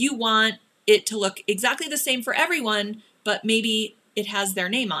where you want it to look exactly the same for everyone, but maybe it has their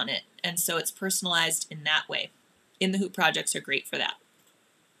name on it, and so it's personalized in that way. In the Hoop projects are great for that.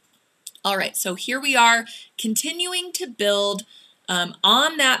 All right, so here we are continuing to build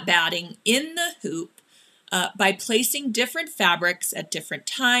on that batting in the hoop by placing different fabrics at different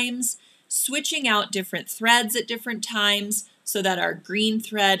times, switching out different threads at different times so that our green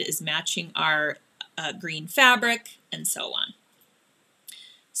thread is matching our green fabric, and so on.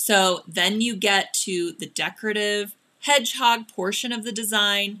 So then you get to the decorative hedgehog portion of the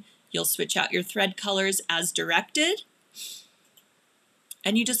design. You'll switch out your thread colors as directed,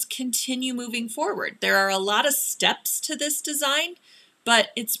 and you just continue moving forward. There are a lot of steps to this design, but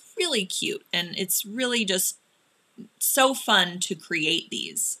it's really cute, and it's really just so fun to create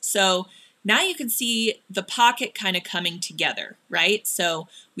these. So now you can see the pocket kind of coming together, right? So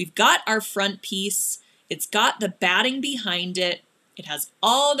we've got our front piece. It's got the batting behind it. It has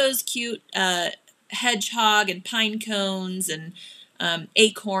all those cute hedgehog and pine cones and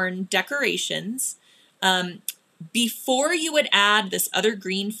acorn decorations. Before you would add this other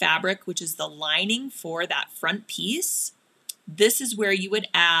green fabric, which is the lining for that front piece, this is where you would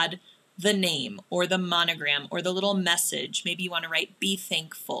add the name or the monogram or the little message. Maybe you want to write "Be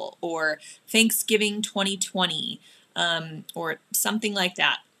Thankful" or "Thanksgiving 2020" or something like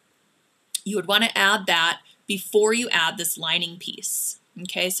that. You would want to add that before you add this lining piece.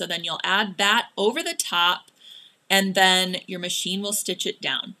 Okay, so then you'll add that over the top, and then your machine will stitch it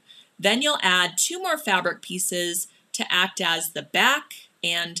down. Then you'll add 2 more fabric pieces to act as the back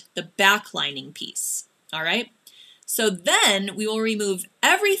and the back lining piece. All right, so then we will remove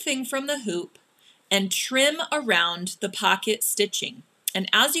everything from the hoop and trim around the pocket stitching. And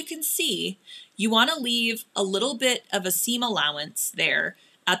as you can see, you want to leave a little bit of a seam allowance there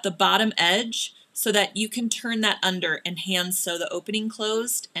at the bottom edge so that you can turn that under and hand sew the opening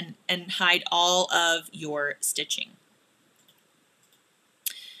closed and hide all of your stitching.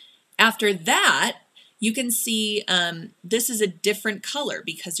 After that, you can see this is a different color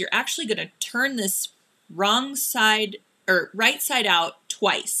because you're actually going to turn this wrong side or right side out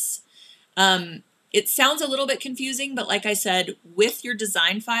twice. It sounds a little bit confusing, but like I said, with your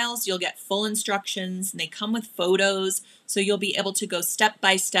design files, you'll get full instructions and they come with photos, so you'll be able to go step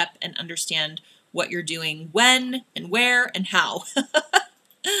by step and understand what you're doing when and where and how.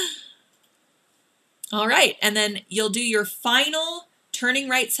 All right, and then you'll do your final turning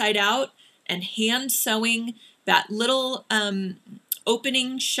right side out and hand sewing that little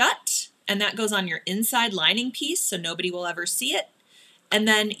opening shut, and that goes on your inside lining piece so nobody will ever see it. And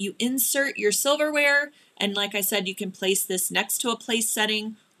then you insert your silverware, and like I said, you can place this next to a place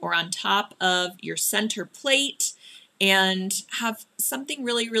setting or on top of your center plate and have something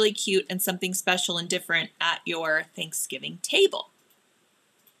really, really cute and something special and different at your Thanksgiving table.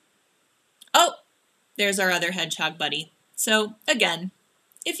 Oh, there's our other hedgehog buddy. So again,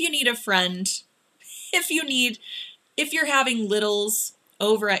 if you need a friend, if you're having littles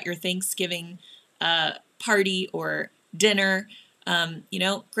over at your Thanksgiving party or dinner,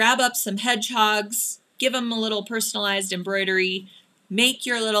 grab up some hedgehogs, give them a little personalized embroidery, make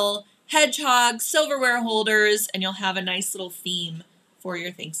your little hedgehog silverware holders, and you'll have a nice little theme for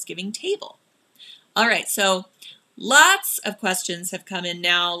your Thanksgiving table. All right, so lots of questions have come in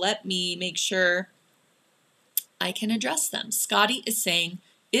now. Let me make sure I can address them. Scotty is saying,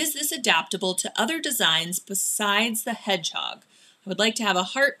 is this adaptable to other designs besides the hedgehog? I would like to have a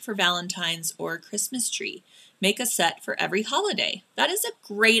heart for Valentine's or a Christmas tree. Make a set for every holiday. That is a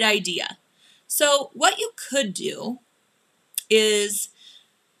great idea. So what you could do is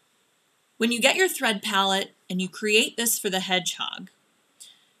when you get your thread palette and you create this for the hedgehog,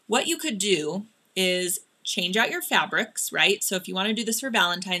 what you could do is change out your fabrics, right? So if you want to do this for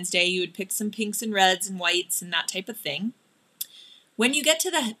Valentine's Day, you would pick some pinks and reds and whites and that type of thing. When you get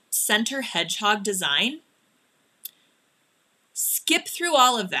to the center hedgehog design, skip through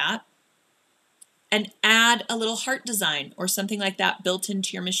all of that and add a little heart design or something like that built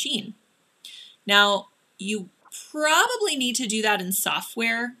into your machine. Now, you probably need to do that in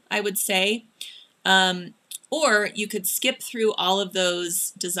software, I would say. Or you could skip through all of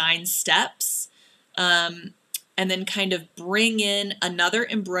those design steps and then kind of bring in another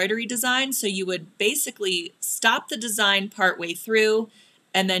embroidery design. So you would basically stop the design partway through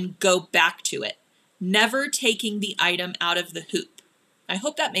and then go back to it, never taking the item out of the hoop. I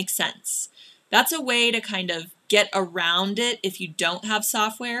hope that makes sense. That's a way to kind of get around it if you don't have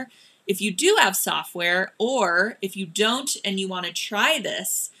software. If you do have software, or if you don't and you want to try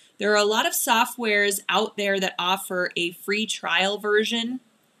this, there are a lot of softwares out there that offer a free trial version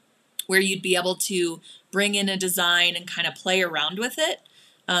where you'd be able to bring in a design and kind of play around with it.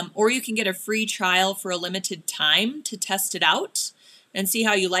 Or you can get a free trial for a limited time to test it out and see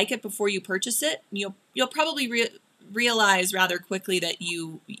how you like it before you purchase it. You'll probably realize rather quickly that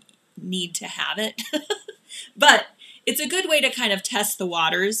you need to have it. But it's a good way to kind of test the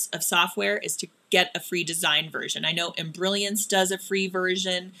waters of software is to get a free design version. I know Embrilliance does a free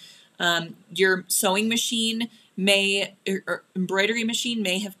version. Your sewing machine or embroidery machine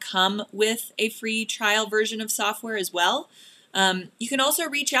may have come with a free trial version of software as well. You can also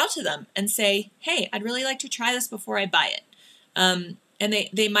reach out to them and say, hey, I'd really like to try this before I buy it. And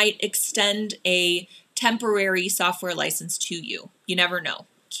they might extend a temporary software license to you. You never know.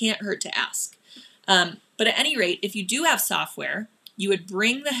 Can't hurt to ask. But at any rate, if you do have software, you would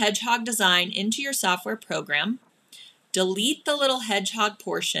bring the hedgehog design into your software program, delete the little hedgehog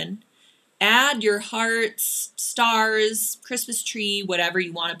portion, add your hearts, stars, Christmas tree, whatever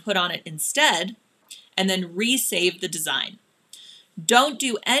you want to put on it instead, and then resave the design. Don't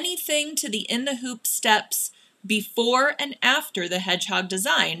do anything to the in the hoop steps before and after the hedgehog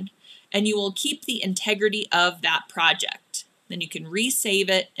design, and you will keep the integrity of that project. Then you can resave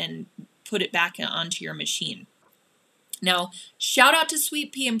it and put it back onto your machine. Now, shout out to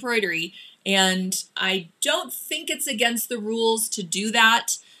Sweet Pea Embroidery, and I don't think it's against the rules to do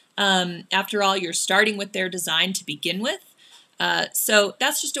that. After all, you're starting with their design to begin with. So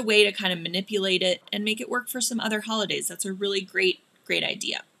that's just a way to kind of manipulate it and make it work for some other holidays. That's a really great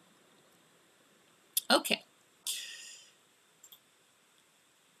idea. Okay.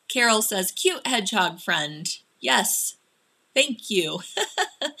 Carol says, cute hedgehog friend. Yes, thank you.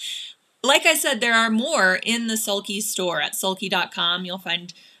 Like I said, there are more in the Sulky store at sulky.com. You'll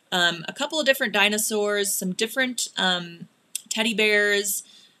find a couple of different dinosaurs, some different teddy bears.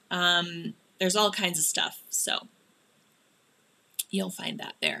 There's all kinds of stuff, so you'll find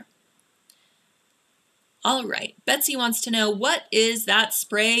that there. All right, Betsy wants to know, what is that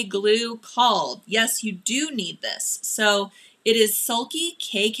spray glue called? Yes, you do need this. So it is Sulky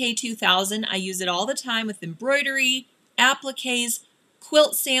KK2000. I use it all the time with embroidery, appliques,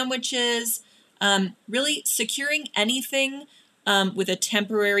 quilt sandwiches, really securing anything with a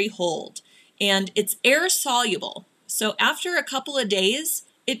temporary hold. And it's air soluble. So after a couple of days,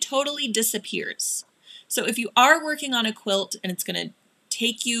 it totally disappears. So if you are working on a quilt and it's going to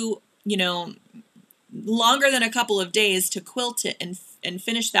take you, longer than a couple of days to quilt it and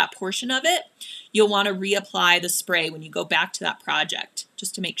finish that portion of it, you'll want to reapply the spray when you go back to that project,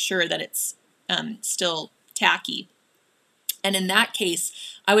 just to make sure that it's still tacky. And in that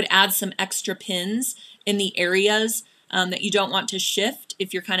case, I would add some extra pins in the areas that you don't want to shift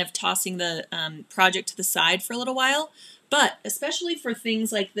if you're kind of tossing the project to the side for a little while. But especially for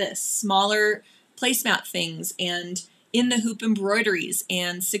things like this, smaller placemat things and in the hoop embroideries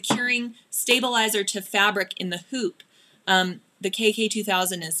and securing stabilizer to fabric in the hoop, the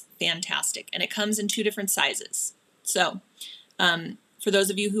KK2000 is fantastic, and it comes in 2 different sizes. So for those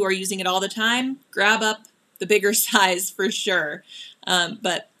of you who are using it all the time, grab up the bigger size for sure.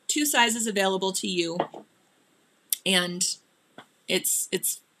 But 2 sizes available to you, and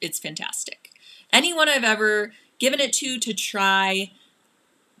it's fantastic. Anyone I've ever given it to try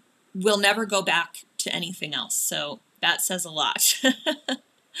we'll never go back to anything else. So that says a lot.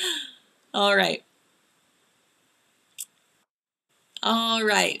 All right. All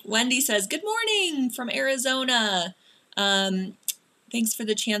right. Wendy says, good morning from Arizona. Thanks for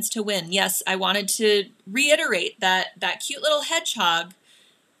the chance to win. Yes, I wanted to reiterate that cute little hedgehog,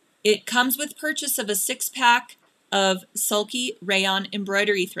 it comes with purchase of a 6-pack of Sulky rayon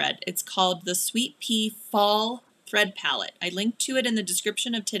embroidery thread. It's called the Sweet Pea Fall Thread Palette. I linked to it in the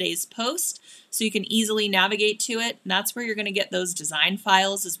description of today's post so you can easily navigate to it. And that's where you're going to get those design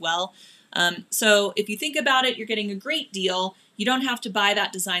files as well. So if you think about it, you're getting a great deal. You don't have to buy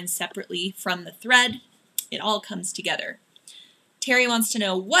that design separately from the thread. It all comes together. Terry wants to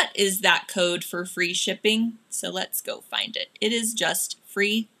know, what is that code for free shipping? So let's go find it. It is just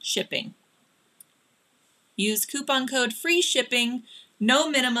free shipping. Use coupon code free shipping,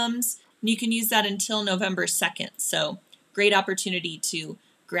 no minimums, and you can use that until November 2nd. So great opportunity to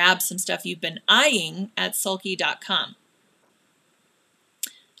grab some stuff you've been eyeing at sulky.com.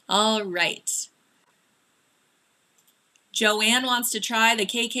 All right. Joanne wants to try the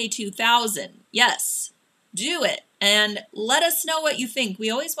KK2000. Yes, do it. And let us know what you think.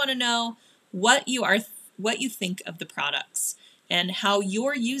 We always want to know what you think of the products and how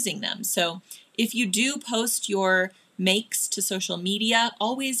you're using them. So if you do post your makes to social media,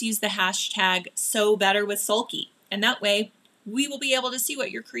 always use the hashtag #SewBetterWithSulky. And that way we will be able to see what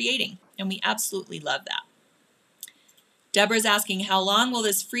you're creating. And we absolutely love that. Deborah's asking, how long will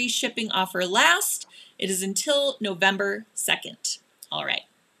this free shipping offer last? It is until November 2nd. All right.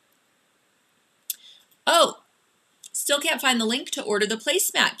 Oh, still can't find the link to order the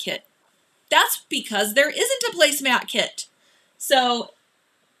placemat kit. That's because there isn't a placemat kit. So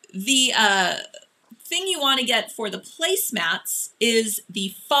the thing you want to get for the placemats is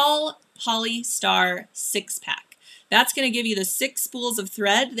the Fall Polystar 6-pack. That's going to give you the 6 spools of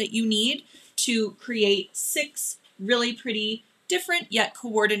thread that you need to create 6 really pretty, different yet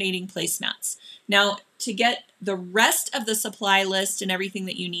coordinating placemats. Now, to get the rest of the supply list and everything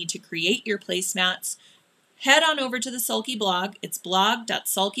that you need to create your placemats, head on over to the Sulky blog. It's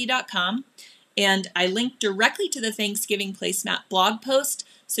blog.sulky.com. And I linked directly to the Thanksgiving placemat blog post,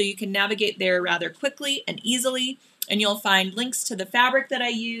 so you can navigate there rather quickly and easily. And you'll find links to the fabric that I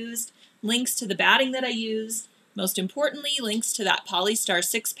used, links to the batting that I used, most importantly, links to that Polystar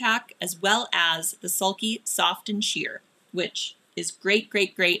 6-pack, as well as the Sulky Soft and Sheer, which is great,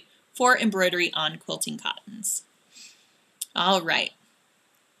 great, great for embroidery on quilting cottons. All right.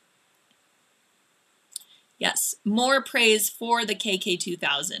 Yes, more praise for the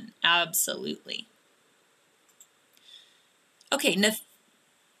KK2000. Absolutely. Okay,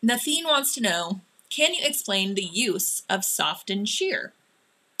 Nathine wants to know, can you explain the use of soft and sheer?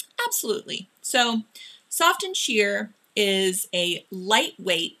 Absolutely. So, soft and sheer is a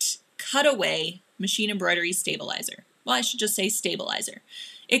lightweight cutaway machine embroidery stabilizer. Well, I should just say stabilizer.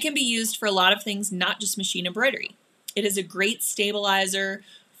 It can be used for a lot of things, not just machine embroidery. It is a great stabilizer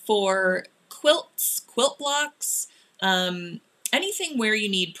for quilts, quilt blocks, anything where you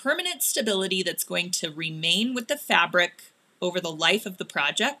need permanent stability that's going to remain with the fabric over the life of the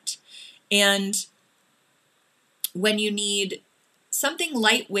project. And when you need something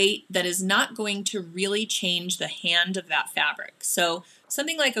lightweight that is not going to really change the hand of that fabric. So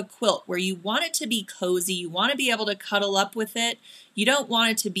something like a quilt where you want it to be cozy, you want to be able to cuddle up with it, you don't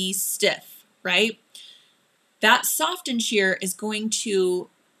want it to be stiff, right? That soft and sheer is going to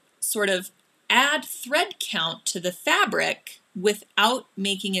sort of add thread count to the fabric without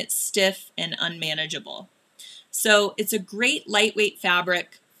making it stiff and unmanageable. So it's a great lightweight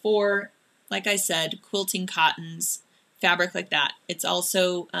fabric for, like I said, quilting cottons, fabric like that. It's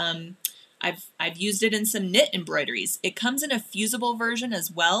also, I've used it in some knit embroideries. It comes in a fusible version as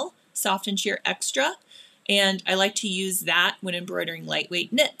well, soft and sheer extra, and I like to use that when embroidering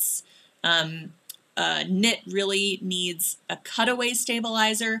lightweight knits. Knit really needs a cutaway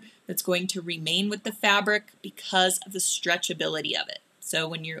stabilizer that's going to remain with the fabric because of the stretchability of it. So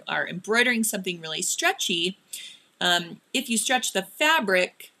when you are embroidering something really stretchy, if you stretch the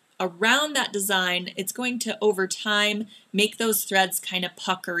fabric around that design, it's going to, over time, make those threads kind of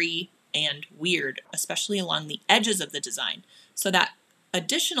puckery and weird, especially along the edges of the design. So that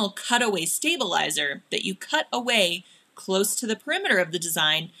additional cutaway stabilizer that you cut away close to the perimeter of the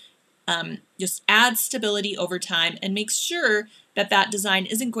design just adds stability over time and makes sure that that design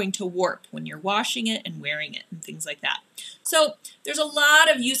isn't going to warp when you're washing it and wearing it and things like that. So there's a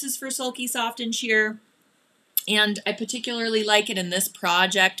lot of uses for Sulky Soft and Sheer. And I particularly like it in this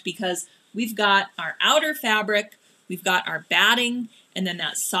project because we've got our outer fabric, we've got our batting, and then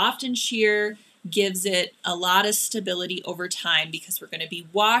that soft and sheer gives it a lot of stability over time because we're going to be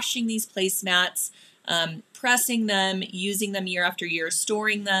washing these placemats, pressing them, using them year after year,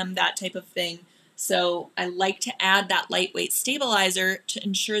 storing them, that type of thing. So I like to add that lightweight stabilizer to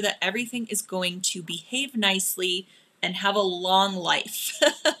ensure that everything is going to behave nicely and have a long life.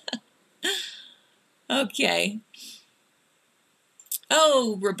 Okay.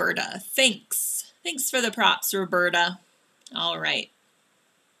 Oh, Roberta, thanks. Thanks for the props, Roberta. All right.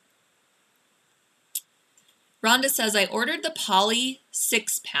 Rhonda says, I ordered the Poly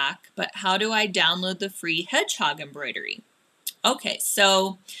 6-pack, but how do I download the free hedgehog embroidery? Okay,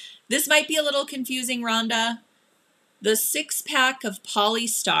 so this might be a little confusing, Rhonda. The 6-pack of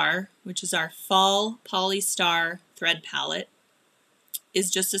Polystar, which is our fall Polystar thread palette, is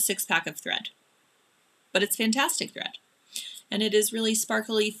just a 6-pack of thread. But it's fantastic thread. And it is really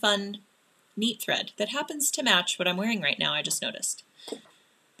sparkly, fun, neat thread that happens to match what I'm wearing right now, I just noticed.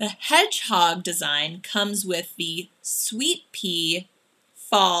 The hedgehog design comes with the Sweet Pea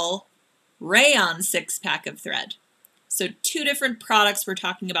Fall Rayon 6-pack of thread. So 2 different products we're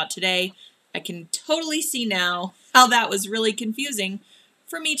talking about today. I can totally see now how that was really confusing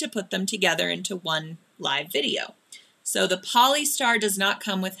for me to put them together into one live video. So the Polystar does not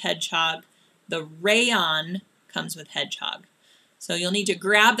come with hedgehog. The Rayon comes with hedgehog. So you'll need to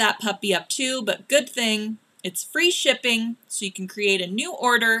grab that puppy up too, but good thing, it's free shipping, so you can create a new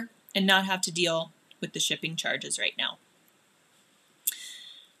order and not have to deal with the shipping charges right now.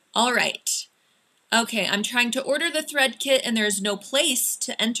 All right. Okay, I'm trying to order the thread kit and there's no place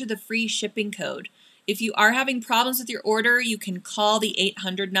to enter the free shipping code. If you are having problems with your order, you can call the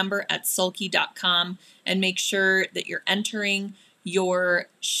 800 number at sulky.com and make sure that you're entering your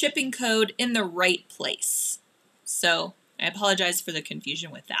shipping code in the right place. So I apologize for the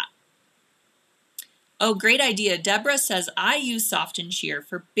confusion with that. Oh, great idea. Deborah says, I use Soft and Sheer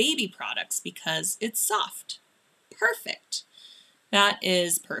for baby products because it's soft. Perfect. That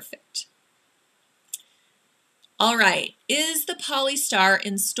is perfect. All right. Is the Polystar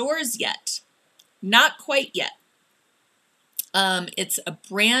in stores yet? Not quite yet. It's a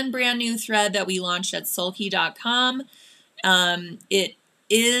brand new thread that we launched at sulky.com. It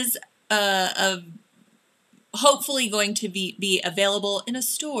is hopefully going to be available in a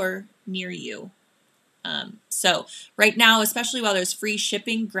store near you. So right now, especially while there's free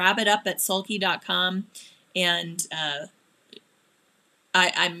shipping, grab it up at sulky.com, and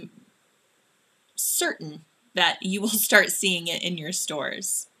I'm certain that you will start seeing it in your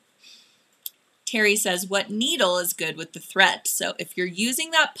stores. Terry says, what needle is good with the thread? So if you're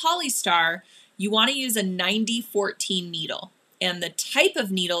using that Polystar, you want to use a 90-14 needle. And the type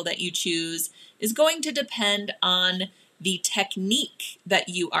of needle that you choose is going to depend on the technique that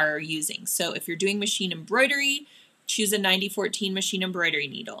you are using. So if you're doing machine embroidery, choose a 90-14 machine embroidery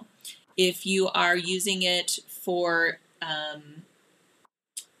needle. If you are using it for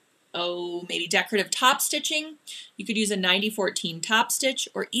maybe decorative top stitching, you could use a 90-14 top stitch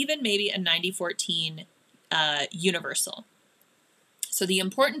or even maybe a 90-14 universal. So the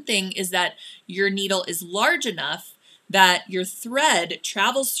important thing is that your needle is large enough that your thread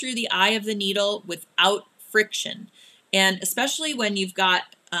travels through the eye of the needle without friction. And especially when you've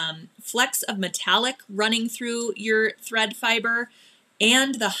got flecks of metallic running through your thread fiber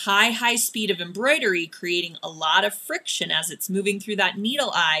and the high speed of embroidery creating a lot of friction as it's moving through that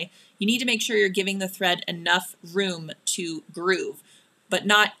needle eye, you need to make sure you're giving the thread enough room to groove, but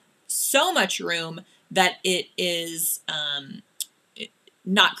not so much room that it is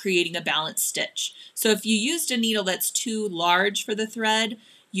not creating a balanced stitch. So if you used a needle that's too large for the thread,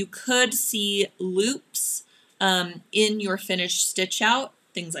 you could see loops in your finished stitch out,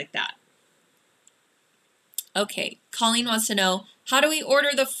 things like that. Okay, Colleen wants to know, how do we order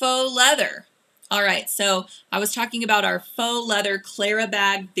the faux leather? All right, so I was talking about our faux leather Clara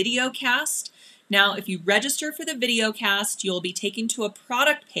bag Videocast. Now, if you register for the Videocast, you'll be taken to a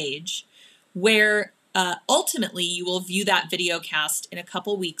product page where ultimately you will view that Videocast in a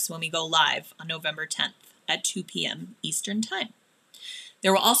couple weeks when we go live on November 10th at 2 p.m. Eastern Time.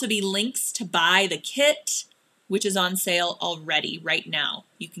 There will also be links to buy the kit, which is on sale already right now.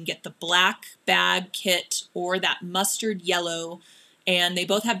 You can get the black bag kit or that mustard yellow, and they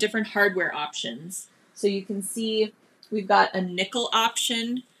both have different hardware options. So you can see we've got a nickel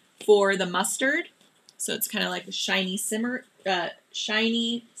option for the mustard. So it's kind of like a shiny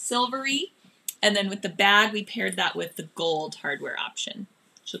silvery. And then with the bag, we paired that with the gold hardware option,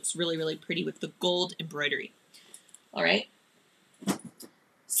 which looks really pretty with the gold embroidery. All right.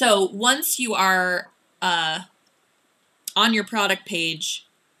 So once you are on your product page,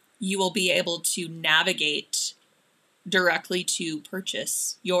 you will be able to navigate directly to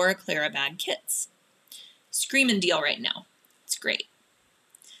purchase your Clara Bag kits. Screaming deal right now. It's great.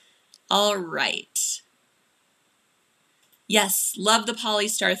 All right. Yes, love the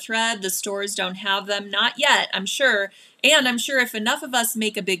Polystar thread. The stores don't have them. Not yet, I'm sure. And I'm sure if enough of us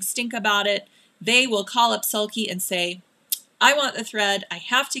make a big stink about it, they will call up Sulky and say, I want the thread. I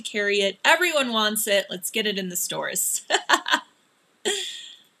have to carry it. Everyone wants it. Let's get it in the stores.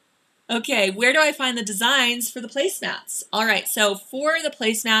 Okay, where do I find the designs for the placemats? All right, so for the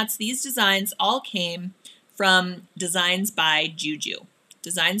placemats, these designs all came from Designs by Juju.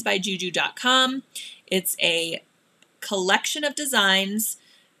 Designsbyjuju.com. It's a collection of designs,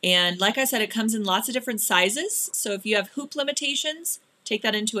 and like I said, it comes in lots of different sizes. So if you have hoop limitations, take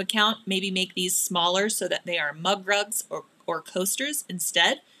that into account. Maybe make these smaller so that they are mug rugs or coasters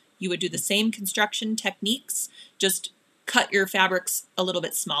instead. You would do the same construction techniques, just cut your fabrics a little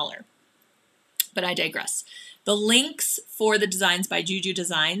bit smaller. But I digress. The links for the Designs by Juju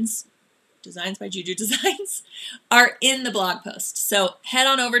Designs are in the blog post. So head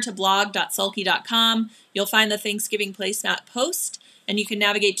on over to blog.sulky.com. You'll find the Thanksgiving placemat post, and you can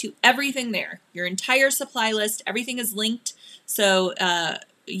navigate to everything there. Your entire supply list, everything is linked, so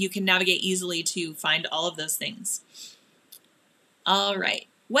you can navigate easily to find all of those things. All right.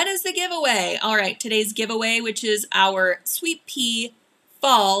 When is the giveaway? All right, today's giveaway, which is our Sweet Pea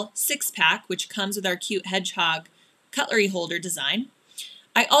Fall 6-pack, which comes with our cute hedgehog cutlery holder design.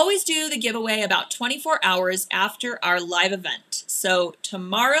 I always do the giveaway about 24 hours after our live event. So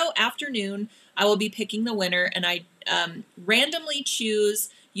tomorrow afternoon, I will be picking the winner, and I randomly choose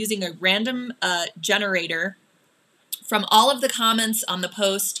using a random generator from all of the comments on the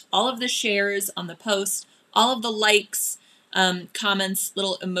post, all of the shares on the post, all of the likes, comments,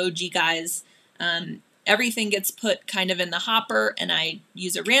 little emoji guys. Everything gets put kind of in the hopper, and I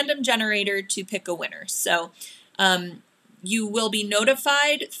use a random generator to pick a winner. So you will be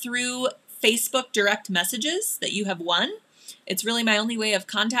notified through Facebook direct messages that you have won. It's really my only way of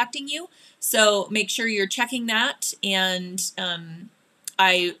contacting you. So make sure you're checking that, and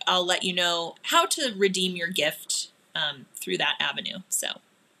I'll let you know how to redeem your gift through that avenue. So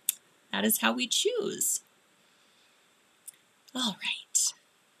that is how we choose. All right.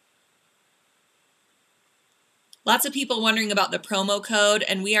 Lots of people wondering about the promo code,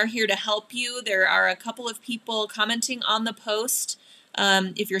 and we are here to help you. There are a couple of people commenting on the post.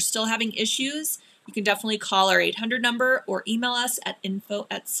 If you're still having issues, you can definitely call our 800 number or email us at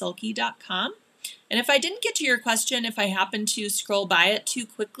info@sulky.com. And if I didn't get to your question, if I happen to scroll by it too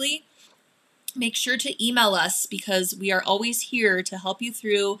quickly, make sure to email us, because we are always here to help you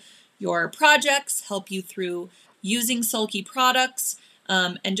through your projects, help you through using Sulky products,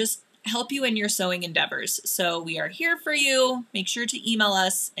 and just help you in your sewing endeavors. So we are here for you. Make sure to email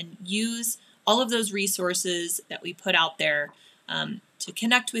us and use all of those resources that we put out there to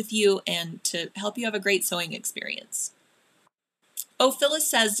connect with you and to help you have a great sewing experience. Oh, Phyllis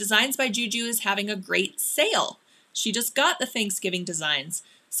says Designs by Juju is having a great sale. She just got the Thanksgiving designs.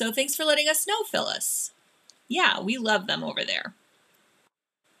 So thanks for letting us know, Phyllis. Yeah, we love them over there.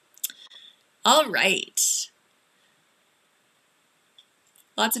 All right.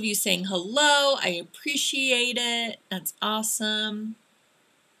 Lots of you saying hello. I appreciate it. That's awesome.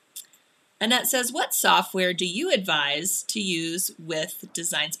 Annette says, what software do you advise to use with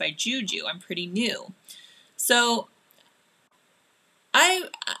Designs by Juju? I'm pretty new. So I'm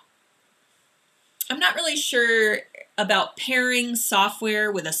not really sure about pairing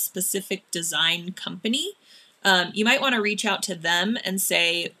software with a specific design company. You might want to reach out to them and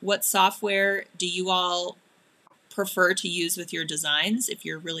say, what software do you all prefer to use with your designs if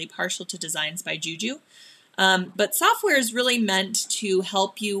you're really partial to Designs by Juju. But software is really meant to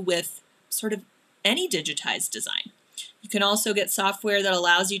help you with sort of any digitized design. You can also get software that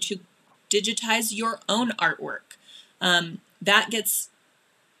allows you to digitize your own artwork. That gets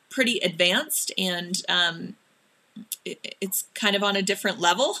pretty advanced, and it's kind of on a different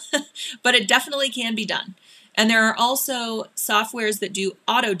level, but it definitely can be done. And there are also softwares that do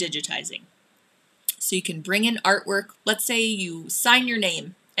auto digitizing. So you can bring in artwork. Let's say you sign your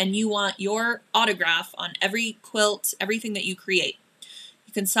name and you want your autograph on every quilt, everything that you create.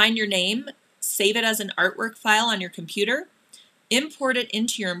 You can sign your name, save it as an artwork file on your computer, import it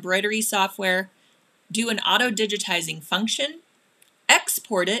into your embroidery software, do an auto digitizing function,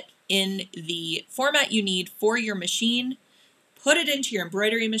 export it in the format you need for your machine, put it into your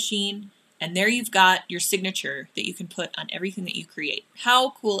embroidery machine, and there you've got your signature that you can put on everything that you create. How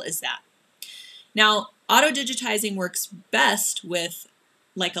cool is that? Now, auto-digitizing works best with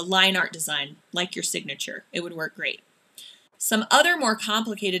like a line art design, like your signature. It would work great. Some other more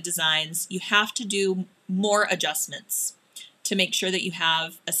complicated designs, you have to do more adjustments to make sure that you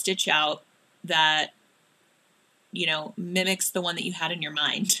have a stitch out that, you know, mimics the one that you had in your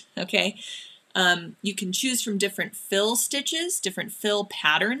mind, okay? You can choose from different fill stitches, different fill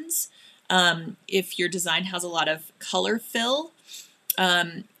patterns. If your design has a lot of color fill,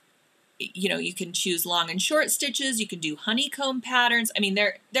 you know, you can choose long and short stitches. You can do honeycomb patterns. I mean,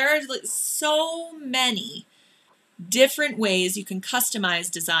 there are so many different ways you can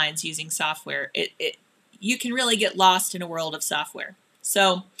customize designs using software. You can really get lost in a world of software.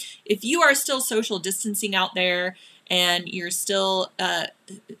 So if you are still social distancing out there and you're still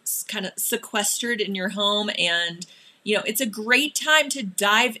kind of sequestered in your home, and you know, it's a great time to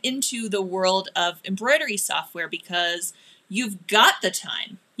dive into the world of embroidery software because you've got the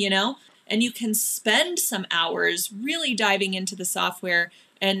time, you know, and you can spend some hours really diving into the software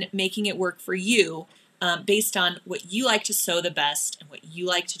and making it work for you based on what you like to sew the best and what you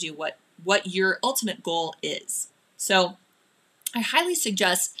like to do, what your ultimate goal is. So I highly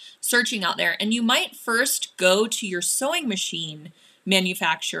suggest searching out there, and you might first go to your sewing machine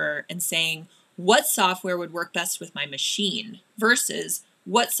manufacturer and saying, what software would work best with my machine versus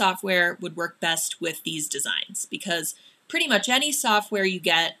what software would work best with these designs, because pretty much any software you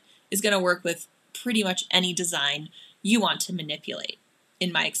get is going to work with pretty much any design you want to manipulate,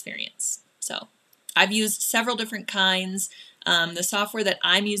 in my experience. So I've used several different kinds. The software that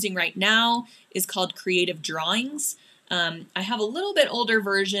I'm using right now is called Creative Drawings. I have a little bit older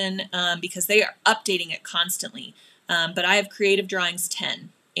version because they are updating it constantly, but I have Creative Drawings 10,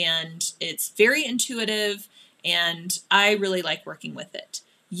 and it's very intuitive, and I really like working with it.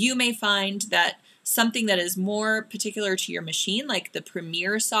 You may find that something that is more particular to your machine, like the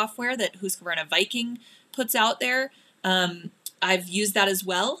Premiere software that Husqvarna Viking puts out there, I've used that as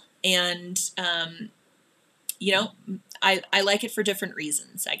well, and you know, I like it for different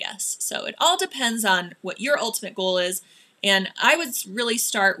reasons, I guess. So it all depends on what your ultimate goal is, and I would really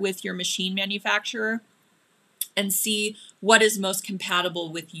start with your machine manufacturer and see what is most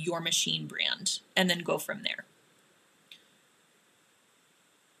compatible with your machine brand, and then go from there.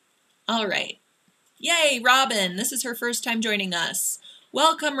 All right. Yay, Robin. This is her first time joining us.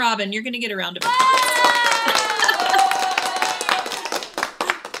 Welcome, Robin. You're going to get a round of applause.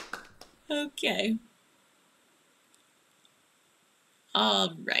 Okay.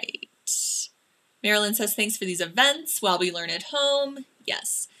 All right. Marilyn says, thanks for these events while we learn at home.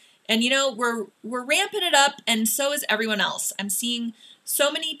 Yes. And you know, we're ramping it up, and so is everyone else. I'm seeing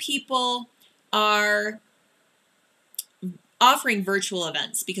so many people are offering virtual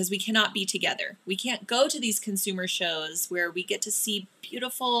events because we cannot be together. We can't go to these consumer shows where we get to see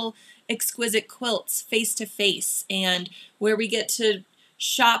beautiful, exquisite quilts face to face, and where we get to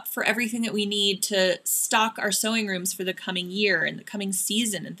shop for everything that we need to stock our sewing rooms for the coming year and the coming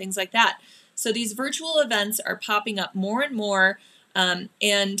season and things like that. So these virtual events are popping up more and more,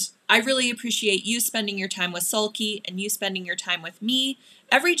 and I really appreciate you spending your time with Sulky and you spending your time with me.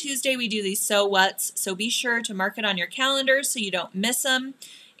 Every Tuesday we do these Sew Whats, so be sure to mark it on your calendar so you don't miss them.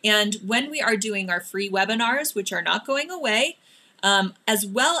 And when we are doing our free webinars, which are not going away, as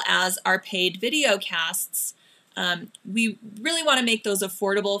well as our paid videocasts, we really want to make those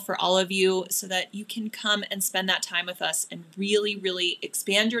affordable for all of you so that you can come and spend that time with us and really, really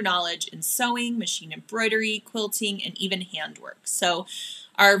expand your knowledge in sewing, machine embroidery, quilting, and even handwork. So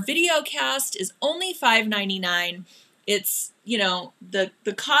our videocast is only $5.99. It's, you know, the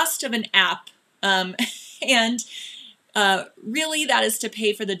cost of an app, and really that is to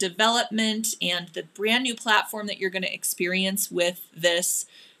pay for the development and the brand new platform that you're going to experience with this.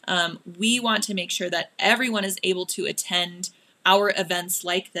 We want to make sure that everyone is able to attend our events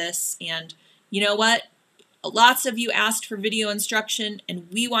like this. And you know what? Lots of you asked for video instruction, and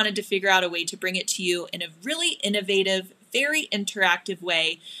we wanted to figure out a way to bring it to you in a really innovative, very interactive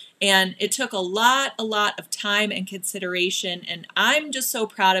way. And it took a lot of time and consideration, and I'm just so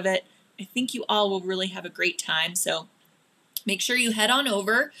proud of it. I think you all will really have a great time. So make sure you head on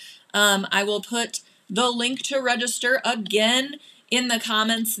over. I will put the link to register again in the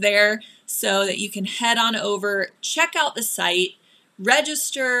comments there so that you can head on over, check out the site,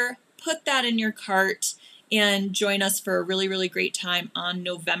 register, put that in your cart, and join us for a really, really great time on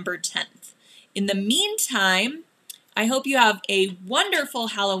November 10th. In the meantime, I hope you have a wonderful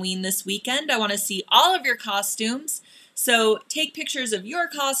Halloween this weekend. I want to see all of your costumes. So take pictures of your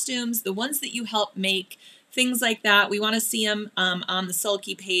costumes, the ones that you helped make, things like that. We want to see them on the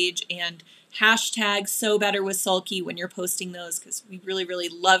Sulky page, and hashtag Sew Better with Sulky when you're posting those, because we really, really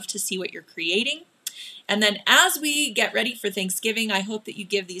love to see what you're creating. And then as we get ready for Thanksgiving, I hope that you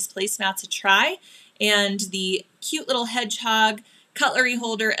give these placemats a try. And the cute little hedgehog cutlery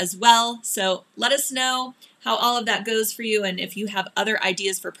holder as well. So let us know how all of that goes for you, and if you have other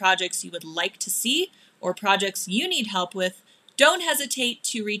ideas for projects you would like to see or projects you need help with, don't hesitate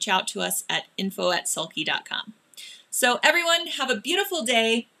to reach out to us at info@sulky.com. So everyone, have a beautiful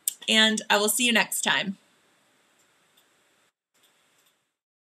day, and I will see you next time.